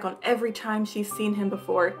thinks back on every time she's seen him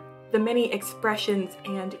before, the many expressions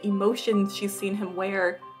and emotions she's seen him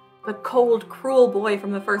wear. The cold, cruel boy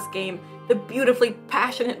from the first game, the beautifully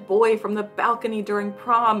passionate boy from the balcony during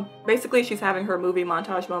prom. Basically, she's having her movie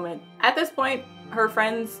montage moment. At this point, her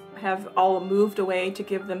friends have all moved away to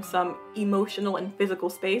give them some emotional and physical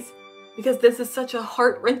space, because this is such a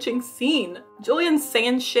heart-wrenching scene. Julian's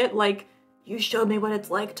saying shit like, "You showed me what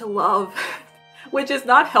it's like to love," which is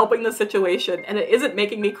not helping the situation, and it isn't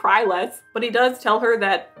making me cry less. But he does tell her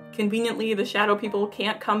that conveniently the shadow people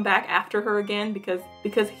can't come back after her again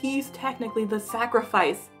because he's technically the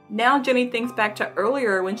sacrifice. Now Jenny thinks back to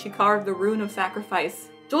earlier when she carved the rune of sacrifice.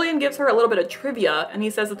 Julian gives her a little bit of trivia, and he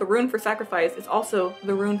says that the rune for sacrifice is also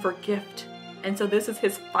the rune for gift. And so this is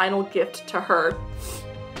his final gift to her.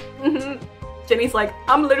 Jenny's like,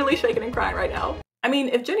 I'm literally shaking and crying right now. I mean,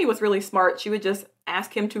 if Jenny was really smart, she would just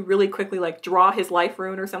ask him to really quickly like draw his life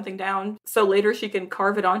rune or something down, so later she can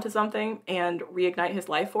carve it onto something and reignite his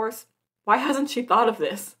life force. Why hasn't she thought of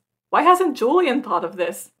this? Why hasn't Julian thought of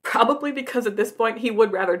this? Probably because at this point he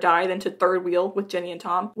would rather die than to third wheel with Jenny and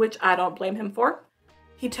Tom, which I don't blame him for.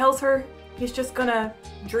 He tells her he's just gonna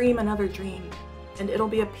dream another dream, and it'll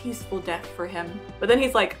be a peaceful death for him. But then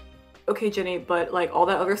he's like, okay, Jenny, but like all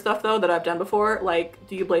that other stuff though that I've done before, like,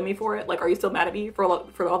 do you blame me for it? Like, are you still mad at me for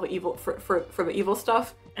all the evil, for the evil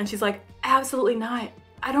stuff? And she's like, absolutely not.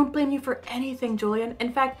 I don't blame you for anything, Julian.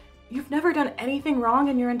 In fact, you've never done anything wrong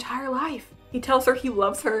in your entire life. He tells her he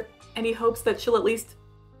loves her, and he hopes that she'll at least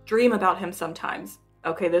dream about him sometimes.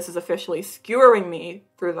 Okay, this is officially skewering me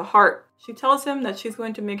through the heart. She tells him that she's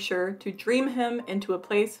going to make sure to dream him into a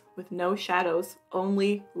place with no shadows,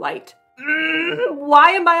 only light.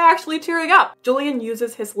 Why am I actually tearing up? Julian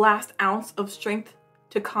uses his last ounce of strength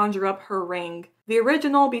to conjure up her ring. The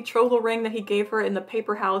original betrothal ring that he gave her in the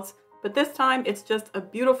paper house, but this time it's just a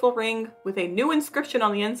beautiful ring with a new inscription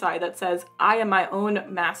on the inside that says, I am my own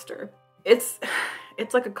master. It's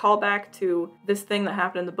like a callback to this thing that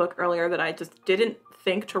happened in the book earlier that I just didn't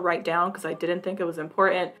think to write down because I didn't think it was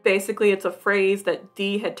important. Basically, it's a phrase that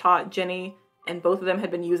Dee had taught Jenny, and both of them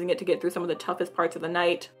had been using it to get through some of the toughest parts of the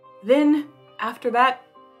night. Then, after that,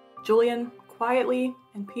 Julian quietly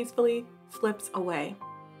and peacefully slips away.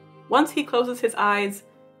 Once he closes his eyes,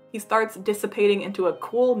 he starts dissipating into a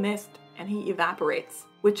cool mist and he evaporates,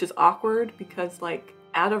 which is awkward because, like,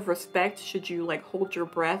 out of respect, should you like hold your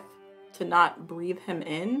breath to not breathe him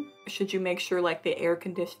in? Should you make sure like the air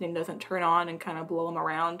conditioning doesn't turn on and kind of blow him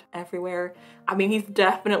around everywhere? I mean, he's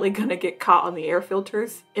definitely gonna get caught on the air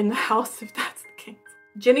filters in the house if that's the case.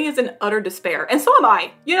 Jenny is in utter despair, and so am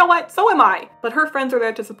I. You know what? So am I. But her friends are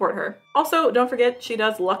there to support her. Also, don't forget, she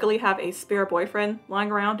does luckily have a spare boyfriend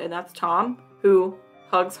lying around, and that's Tom, who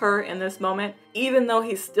hugs her in this moment. Even though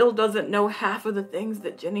he still doesn't know half of the things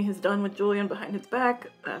that Jenny has done with Julian behind his back,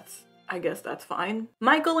 I guess that's fine.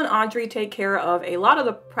 Michael and Audrey take care of a lot of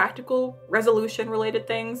the practical resolution related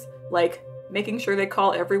things, like making sure they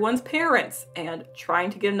call everyone's parents and trying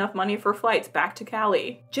to get enough money for flights back to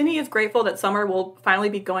Cali. Jenny is grateful that Summer will finally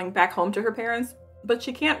be going back home to her parents, but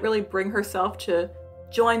she can't really bring herself to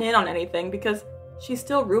join in on anything because she's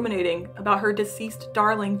still ruminating about her deceased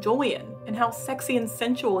darling Julian and how sexy and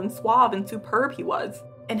sensual and suave and superb he was,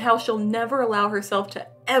 and how she'll never allow herself to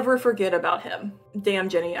ever forget about him. Damn,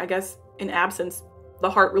 Jenny, I guess in absence, the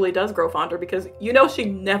heart really does grow fonder because you know she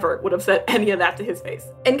never would have said any of that to his face.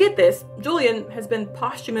 And get this, Julian has been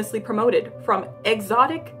posthumously promoted from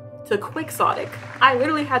exotic to quixotic. I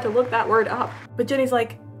literally had to look that word up. But Jenny's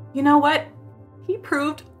like, you know what? He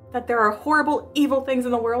proved that there are horrible, evil things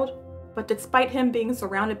in the world, but despite him being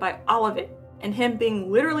surrounded by all of it, and him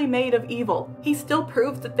being literally made of evil, he still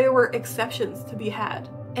proved that there were exceptions to be had.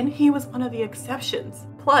 And he was one of the exceptions.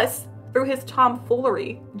 Plus, through his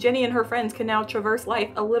tomfoolery, Jenny and her friends can now traverse life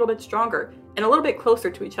a little bit stronger and a little bit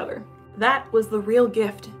closer to each other. That was the real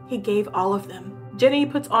gift he gave all of them. Jenny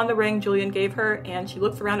puts on the ring Julian gave her, and she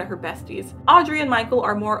looks around at her besties. Audrey and Michael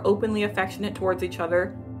are more openly affectionate towards each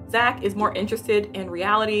other. Zach is more interested in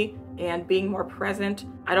reality and being more present.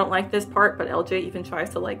 I don't like this part, but LJ even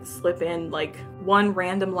tries to like slip in like one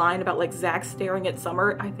random line about like Zach staring at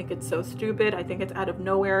Summer. I think it's so stupid. I think it's out of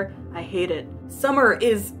nowhere. I hate it. Summer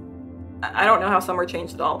is... I don't know how Summer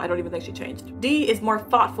changed at all. I don't even think she changed. Dee is more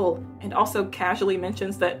thoughtful and also casually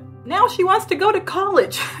mentions that now she wants to go to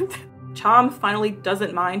college. Tom finally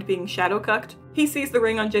doesn't mind being shadow cucked. He sees the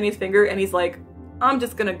ring on Jenny's finger and he's like, I'm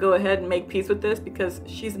just gonna go ahead and make peace with this because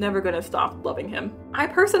she's never gonna stop loving him. I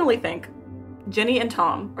personally think Jenny and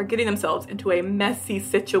Tom are getting themselves into a messy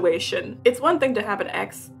situation. It's one thing to have an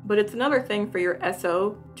ex, but it's another thing for your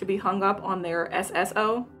SO to be hung up on their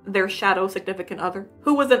SSO, their shadow significant other,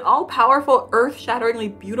 who was an all-powerful, earth-shatteringly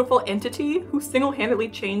beautiful entity who single-handedly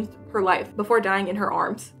changed her life before dying in her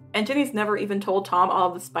arms. And Jenny's never even told Tom all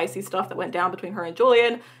of the spicy stuff that went down between her and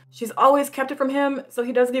Julian. She's always kept it from him, so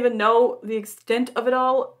he doesn't even know the extent of it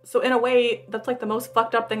all. So in a way, that's like the most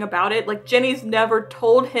fucked up thing about it. Like, Jenny's never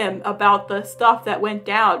told him about the stuff that went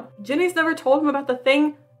down. Jenny's never told him about the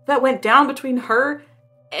thing that went down between her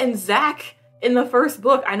and Zach in the first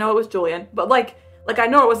book. I know it was Julian, but like I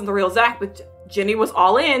know it wasn't the real Zach, but Jenny was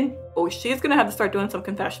all in. Oh, she's gonna have to start doing some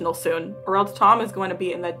confessionals soon, or else Tom is going to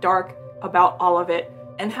be in the dark about all of it.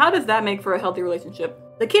 And how does that make for a healthy relationship?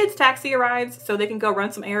 The kids' taxi arrives so they can go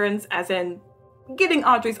run some errands, as in giving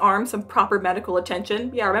Audrey's arm some proper medical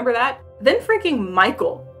attention. Yeah, remember that? Then freaking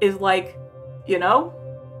Michael is like, you know,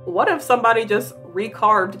 what if somebody just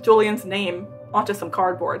recarved Julian's name onto some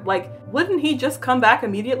cardboard? Like, wouldn't he just come back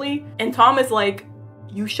immediately? And Tom is like,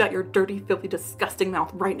 you shut your dirty, filthy, disgusting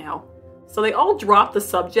mouth right now. So they all drop the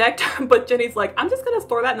subject, but Jenny's like, I'm just gonna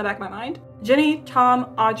store that in the back of my mind. Jenny,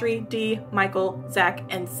 Tom, Audrey, Dee, Michael, Zach,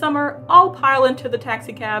 and Summer all pile into the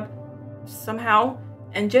taxi cab somehow,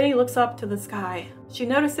 and Jenny looks up to the sky. She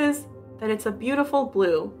notices that it's a beautiful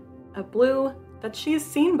blue, a blue that she's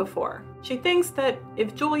seen before. She thinks that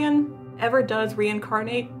if Julian ever does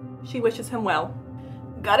reincarnate, she wishes him well.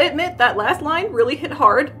 Gotta admit, that last line really hit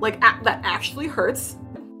hard, like that actually hurts.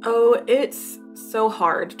 Oh, it's so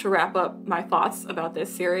hard to wrap up my thoughts about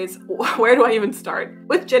this series. Where do I even start?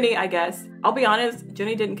 With Jenny, I guess. I'll be honest,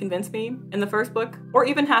 Jenny didn't convince me in the first book, or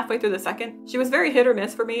even halfway through the second. She was very hit or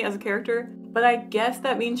miss for me as a character, but I guess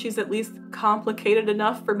that means she's at least complicated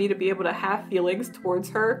enough for me to be able to have feelings towards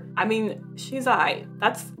her. I mean, she's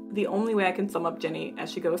That's the only way I can sum up Jenny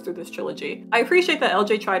as she goes through this trilogy. I appreciate that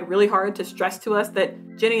LJ tried really hard to stress to us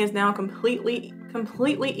that Jenny is now completely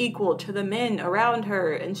equal to the men around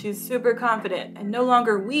her, and she's super confident and no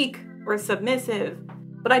longer weak or submissive.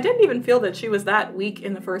 But I didn't even feel that she was that weak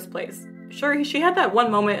in the first place. Sure, she had that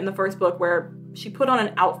one moment in the first book where she put on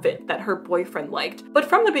an outfit that her boyfriend liked, but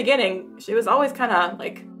from the beginning, she was always kind of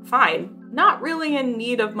like fine, not really in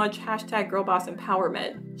need of much #girlboss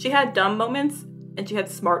empowerment. She had dumb moments, and she had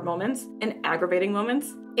smart moments, and aggravating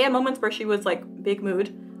moments, and moments where she was like big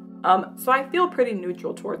mood. So I feel pretty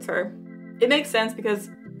neutral towards her. It makes sense because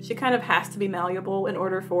she kind of has to be malleable in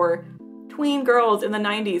order for tween girls in the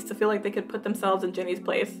 90s to feel like they could put themselves in Jenny's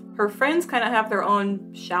place. Her friends kind of have their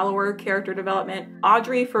own shallower character development.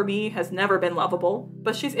 Audrey, for me, has never been lovable,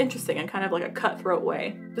 but she's interesting in kind of like a cutthroat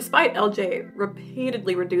way. Despite LJ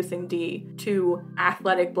repeatedly reducing Dee to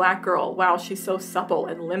athletic black girl, wow, she's so supple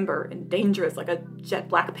and limber and dangerous like a jet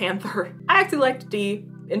Black Panther. I actually liked Dee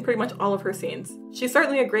in pretty much all of her scenes. She's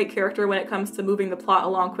certainly a great character when it comes to moving the plot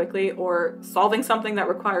along quickly or solving something that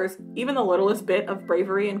requires even the littlest bit of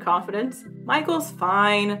bravery and confidence. Michael's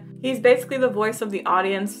fine. He's basically the voice of the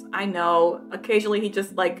audience. I know, occasionally he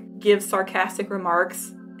just like gives sarcastic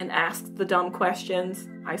remarks and asks the dumb questions.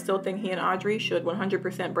 I still think he and Audrey should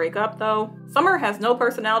 100% break up though. Summer has no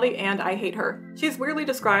personality and I hate her. She's weirdly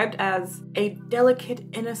described as a delicate,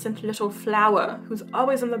 innocent little flower who's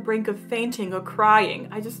always on the brink of fainting or crying.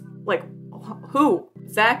 I just, like, who?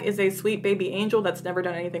 Zach is a sweet baby angel that's never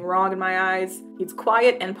done anything wrong in my eyes. He's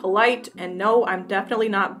quiet and polite, and no, I'm definitely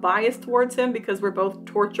not biased towards him because we're both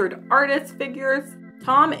tortured artist figures.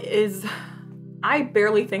 Tom is... I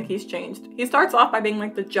barely think he's changed. He starts off by being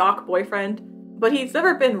like the jock boyfriend, but he's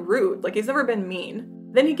never been rude, like he's never been mean.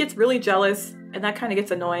 Then he gets really jealous, and that kind of gets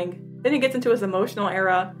annoying. Then he gets into his emotional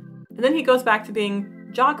era, and then he goes back to being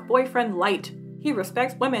jock boyfriend light. He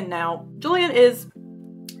respects women now. Julian is,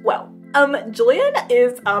 well, Julian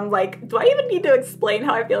is, like, do I even need to explain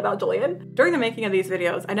how I feel about Julian? During the making of these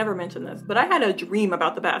videos, I never mentioned this, but I had a dream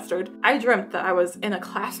about the bastard. I dreamt that I was in a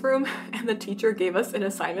classroom and the teacher gave us an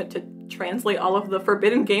assignment to translate all of the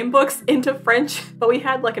Forbidden Game books into French, but we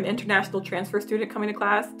had like an international transfer student coming to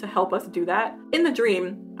class to help us do that. In the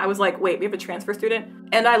dream, I was like, wait, we have a transfer student?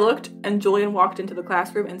 And I looked and Julian walked into the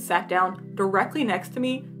classroom and sat down directly next to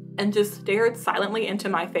me and just stared silently into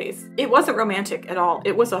my face. It wasn't romantic at all.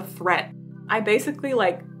 It was a threat. I basically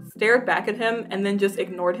like stared back at him and then just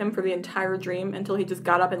ignored him for the entire dream until he just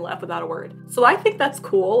got up and left without a word. So I think that's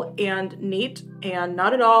cool and neat and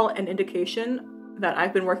not at all an indication that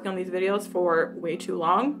I've been working on these videos for way too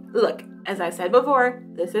long. Look, as I said before,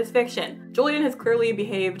 this is fiction. Julian has clearly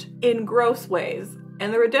behaved in gross ways,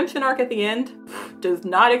 and the redemption arc at the end does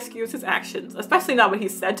not excuse his actions, especially not what he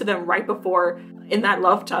said to them right before in that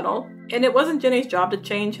love tunnel. And it wasn't Jenny's job to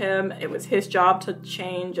change him, it was his job to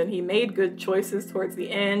change, and he made good choices towards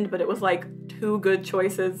the end, but it was like 2 good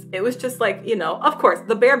choices. It was just like, you know, of course,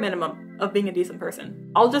 the bare minimum of being a decent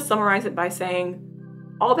person. I'll just summarize it by saying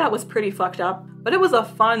all that was pretty fucked up, but it was a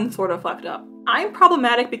fun sort of fucked up. I'm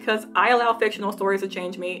problematic because I allow fictional stories to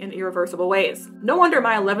change me in irreversible ways. No wonder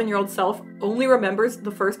my 11-year-old self only remembers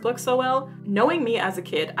the first book so well. Knowing me as a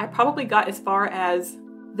kid, I probably got as far as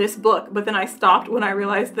this book, but then I stopped when I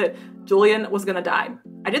realized that Julian was gonna die.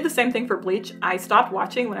 I did the same thing for Bleach. I stopped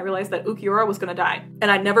watching when I realized that Ukiura was gonna die, and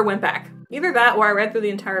I never went back. Either that or I read through the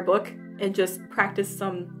entire book and just practiced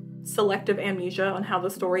some selective amnesia on how the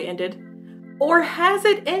story ended. Or has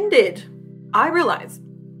it ended? I realize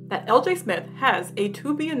that LJ Smith has a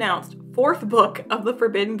to-be-announced 4th book of the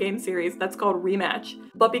Forbidden Game series that's called Rematch.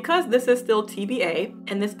 But because this is still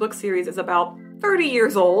TBA, and this book series is about 30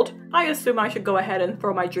 years old, I assume I should go ahead and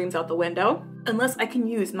throw my dreams out the window. Unless I can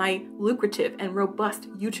use my lucrative and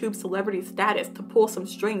robust YouTube celebrity status to pull some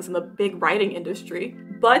strings in the big writing industry.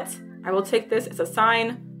 But I will take this as a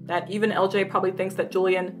sign that even LJ probably thinks that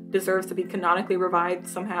Julian deserves to be canonically revived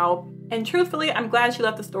somehow. And truthfully, I'm glad she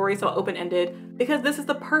left the story so open-ended, because this is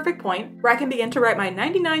the perfect point where I can begin to write my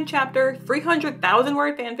 99-chapter,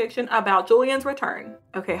 300,000-word fanfiction about Julian's return.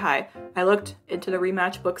 Okay, hi. I looked into the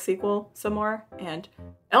Rematch book sequel some more, and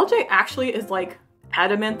LJ actually is like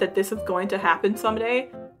adamant that this is going to happen someday.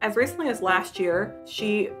 As recently as last year,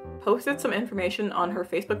 she posted some information on her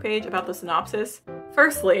Facebook page about the synopsis.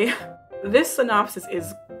 Firstly, this synopsis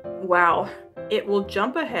is wow. It will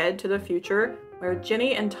jump ahead to the future where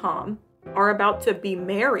Jenny and Tom are about to be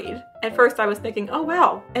married. At first I was thinking, oh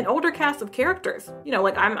wow, an older cast of characters. You know,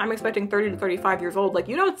 like I'm expecting 30 to 35 years old. Like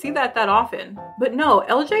you don't see that often. But no,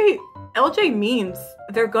 LJ means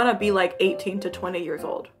they're gonna be like 18 to 20 years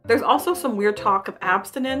old. There's also some weird talk of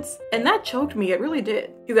abstinence, and that choked me, it really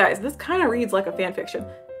did. You guys, this kind of reads like a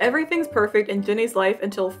fanfiction. Everything's perfect in Jenny's life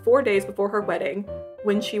until 4 days before her wedding,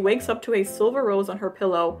 when she wakes up to a silver rose on her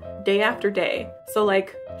pillow day after day. So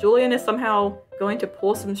like, Julian is somehow going to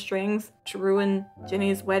pull some strings to ruin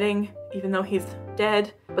Jenny's wedding, even though he's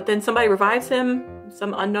dead. But then somebody revives him,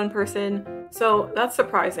 some unknown person. So that's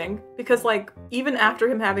surprising, because like, even after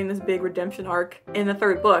him having this big redemption arc in the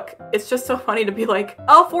 3rd book, it's just so funny to be like,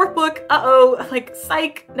 oh, 4th book, uh-oh, like,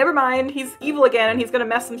 psych, never mind, he's evil again and he's gonna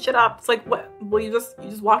mess some shit up. It's like, what? Well, you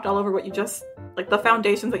just walked all over what you just, like, the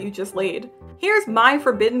foundations that you just laid. Here's my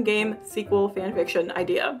Forbidden Game sequel fanfiction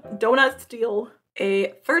idea. Donut Steal.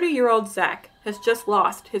 A 30-year-old Zach has just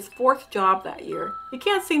lost his 4th job that year. He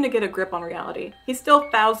can't seem to get a grip on reality. He's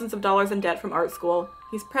still thousands of dollars in debt from art school.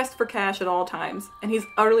 He's pressed for cash at all times, and he's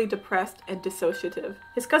utterly depressed and dissociative.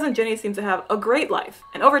 His cousin Jenny seems to have a great life,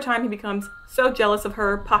 and over time he becomes so jealous of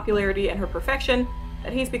her popularity and her perfection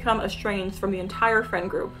that he's become estranged from the entire friend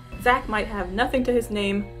group. Zach might have nothing to his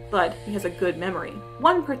name, but he has a good memory.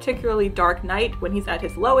 One particularly dark night when he's at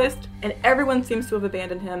his lowest, and everyone seems to have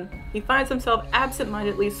abandoned him, he finds himself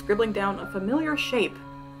absent-mindedly scribbling down a familiar shape,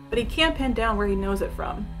 but he can't pin down where he knows it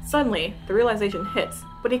from. Suddenly, the realization hits,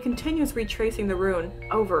 but he continues retracing the rune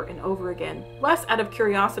over and over again, less out of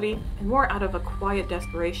curiosity and more out of a quiet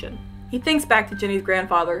desperation. He thinks back to Jenny's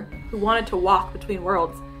grandfather, who wanted to walk between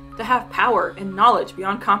worlds, to have power and knowledge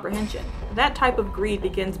beyond comprehension. That type of greed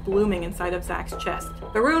begins blooming inside of Zach's chest.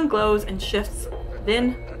 The rune glows and shifts,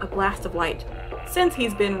 then a blast of light. Since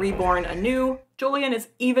he's been reborn anew, Julian is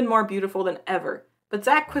even more beautiful than ever. But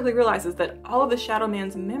Zach quickly realizes that all of the Shadow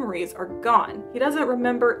Man's memories are gone. He doesn't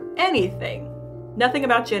remember anything. Nothing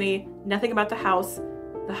about Jenny, nothing about the house,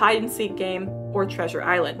 the hide-and-seek game, or Treasure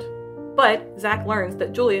Island. But Zach learns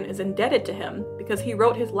that Julian is indebted to him because he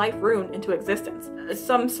wrote his life rune into existence.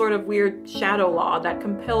 Some sort of weird shadow law that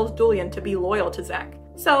compels Julian to be loyal to Zach.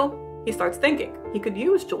 So He starts thinking he could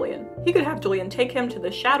use Julian. He could have Julian take him to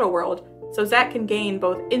the shadow world so Zach can gain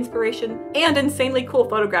both inspiration and insanely cool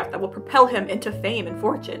photographs that will propel him into fame and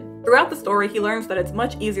fortune. Throughout the story, he learns that it's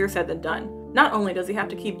much easier said than done. Not only does he have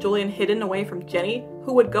to keep Julian hidden away from Jenny,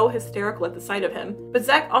 who would go hysterical at the sight of him, but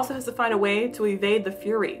Zach also has to find a way to evade the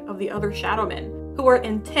fury of the other shadow men, who are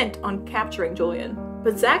intent on capturing Julian.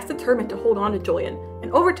 But Zach's determined to hold on to Julian,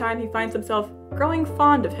 and over time he finds himself growing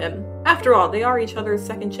fond of him. After all, they are each other's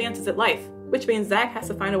second chances at life, which means Zach has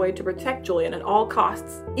to find a way to protect Julian at all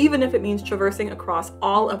costs, even if it means traversing across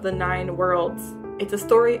all of the 9 worlds. It's a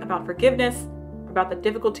story about forgiveness, about the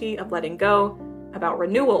difficulty of letting go, about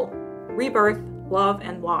renewal, rebirth, love,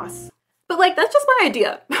 and loss. But like, that's just my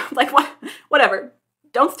idea. Like, whatever.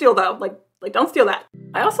 Don't steal though. Like, don't steal that.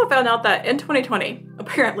 I also found out that in 2020,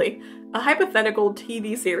 apparently, a hypothetical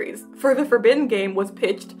TV series for the Forbidden Game was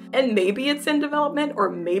pitched, and maybe it's in development, or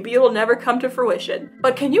maybe it'll never come to fruition.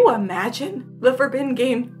 But can you imagine the Forbidden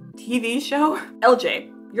Game TV show?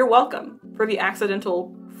 LJ, you're welcome for the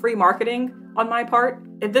accidental free marketing on my part.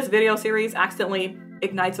 If this video series accidentally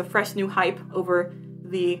ignites a fresh new hype over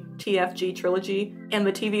the TFG trilogy, and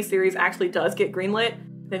the TV series actually does get greenlit,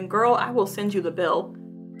 then girl, I will send you the bill.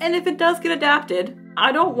 And if it does get adapted,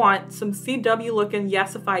 I don't want some CW-looking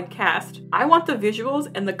yassified cast. I want the visuals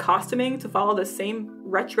and the costuming to follow the same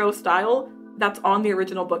retro style that's on the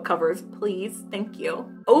original book covers. Please, thank you.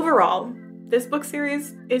 Overall, this book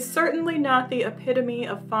series is certainly not the epitome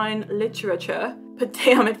of fine literature, but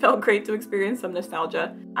damn, it felt great to experience some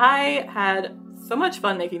nostalgia. I had so much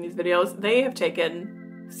fun making these videos. They have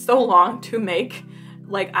taken so long to make.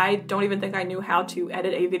 Like, I don't even think I knew how to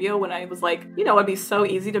edit a video when I was like, you know, it'd be so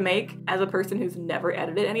easy to make as a person who's never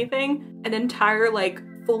edited anything. An entire, like,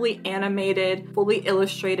 fully animated, fully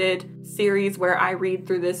illustrated series where I read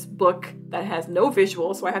through this book that has no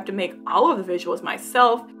visuals, so I have to make all of the visuals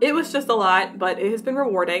myself. It was just a lot, but it has been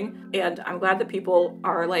rewarding, and I'm glad that people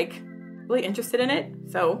are, like, really interested in it.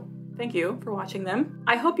 So thank you for watching them.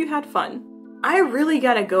 I hope you had fun. I really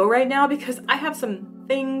gotta go right now because I have some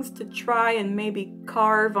things to try and maybe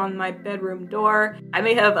carve on my bedroom door. I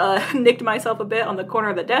may have nicked myself a bit on the corner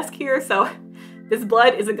of the desk here, so this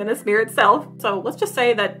blood isn't gonna smear itself. So let's just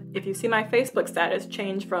say that if you see my Facebook status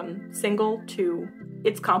change from single to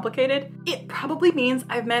it's complicated, it probably means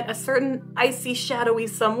I've met a certain icy, shadowy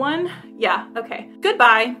someone. Yeah, okay.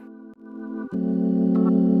 Goodbye.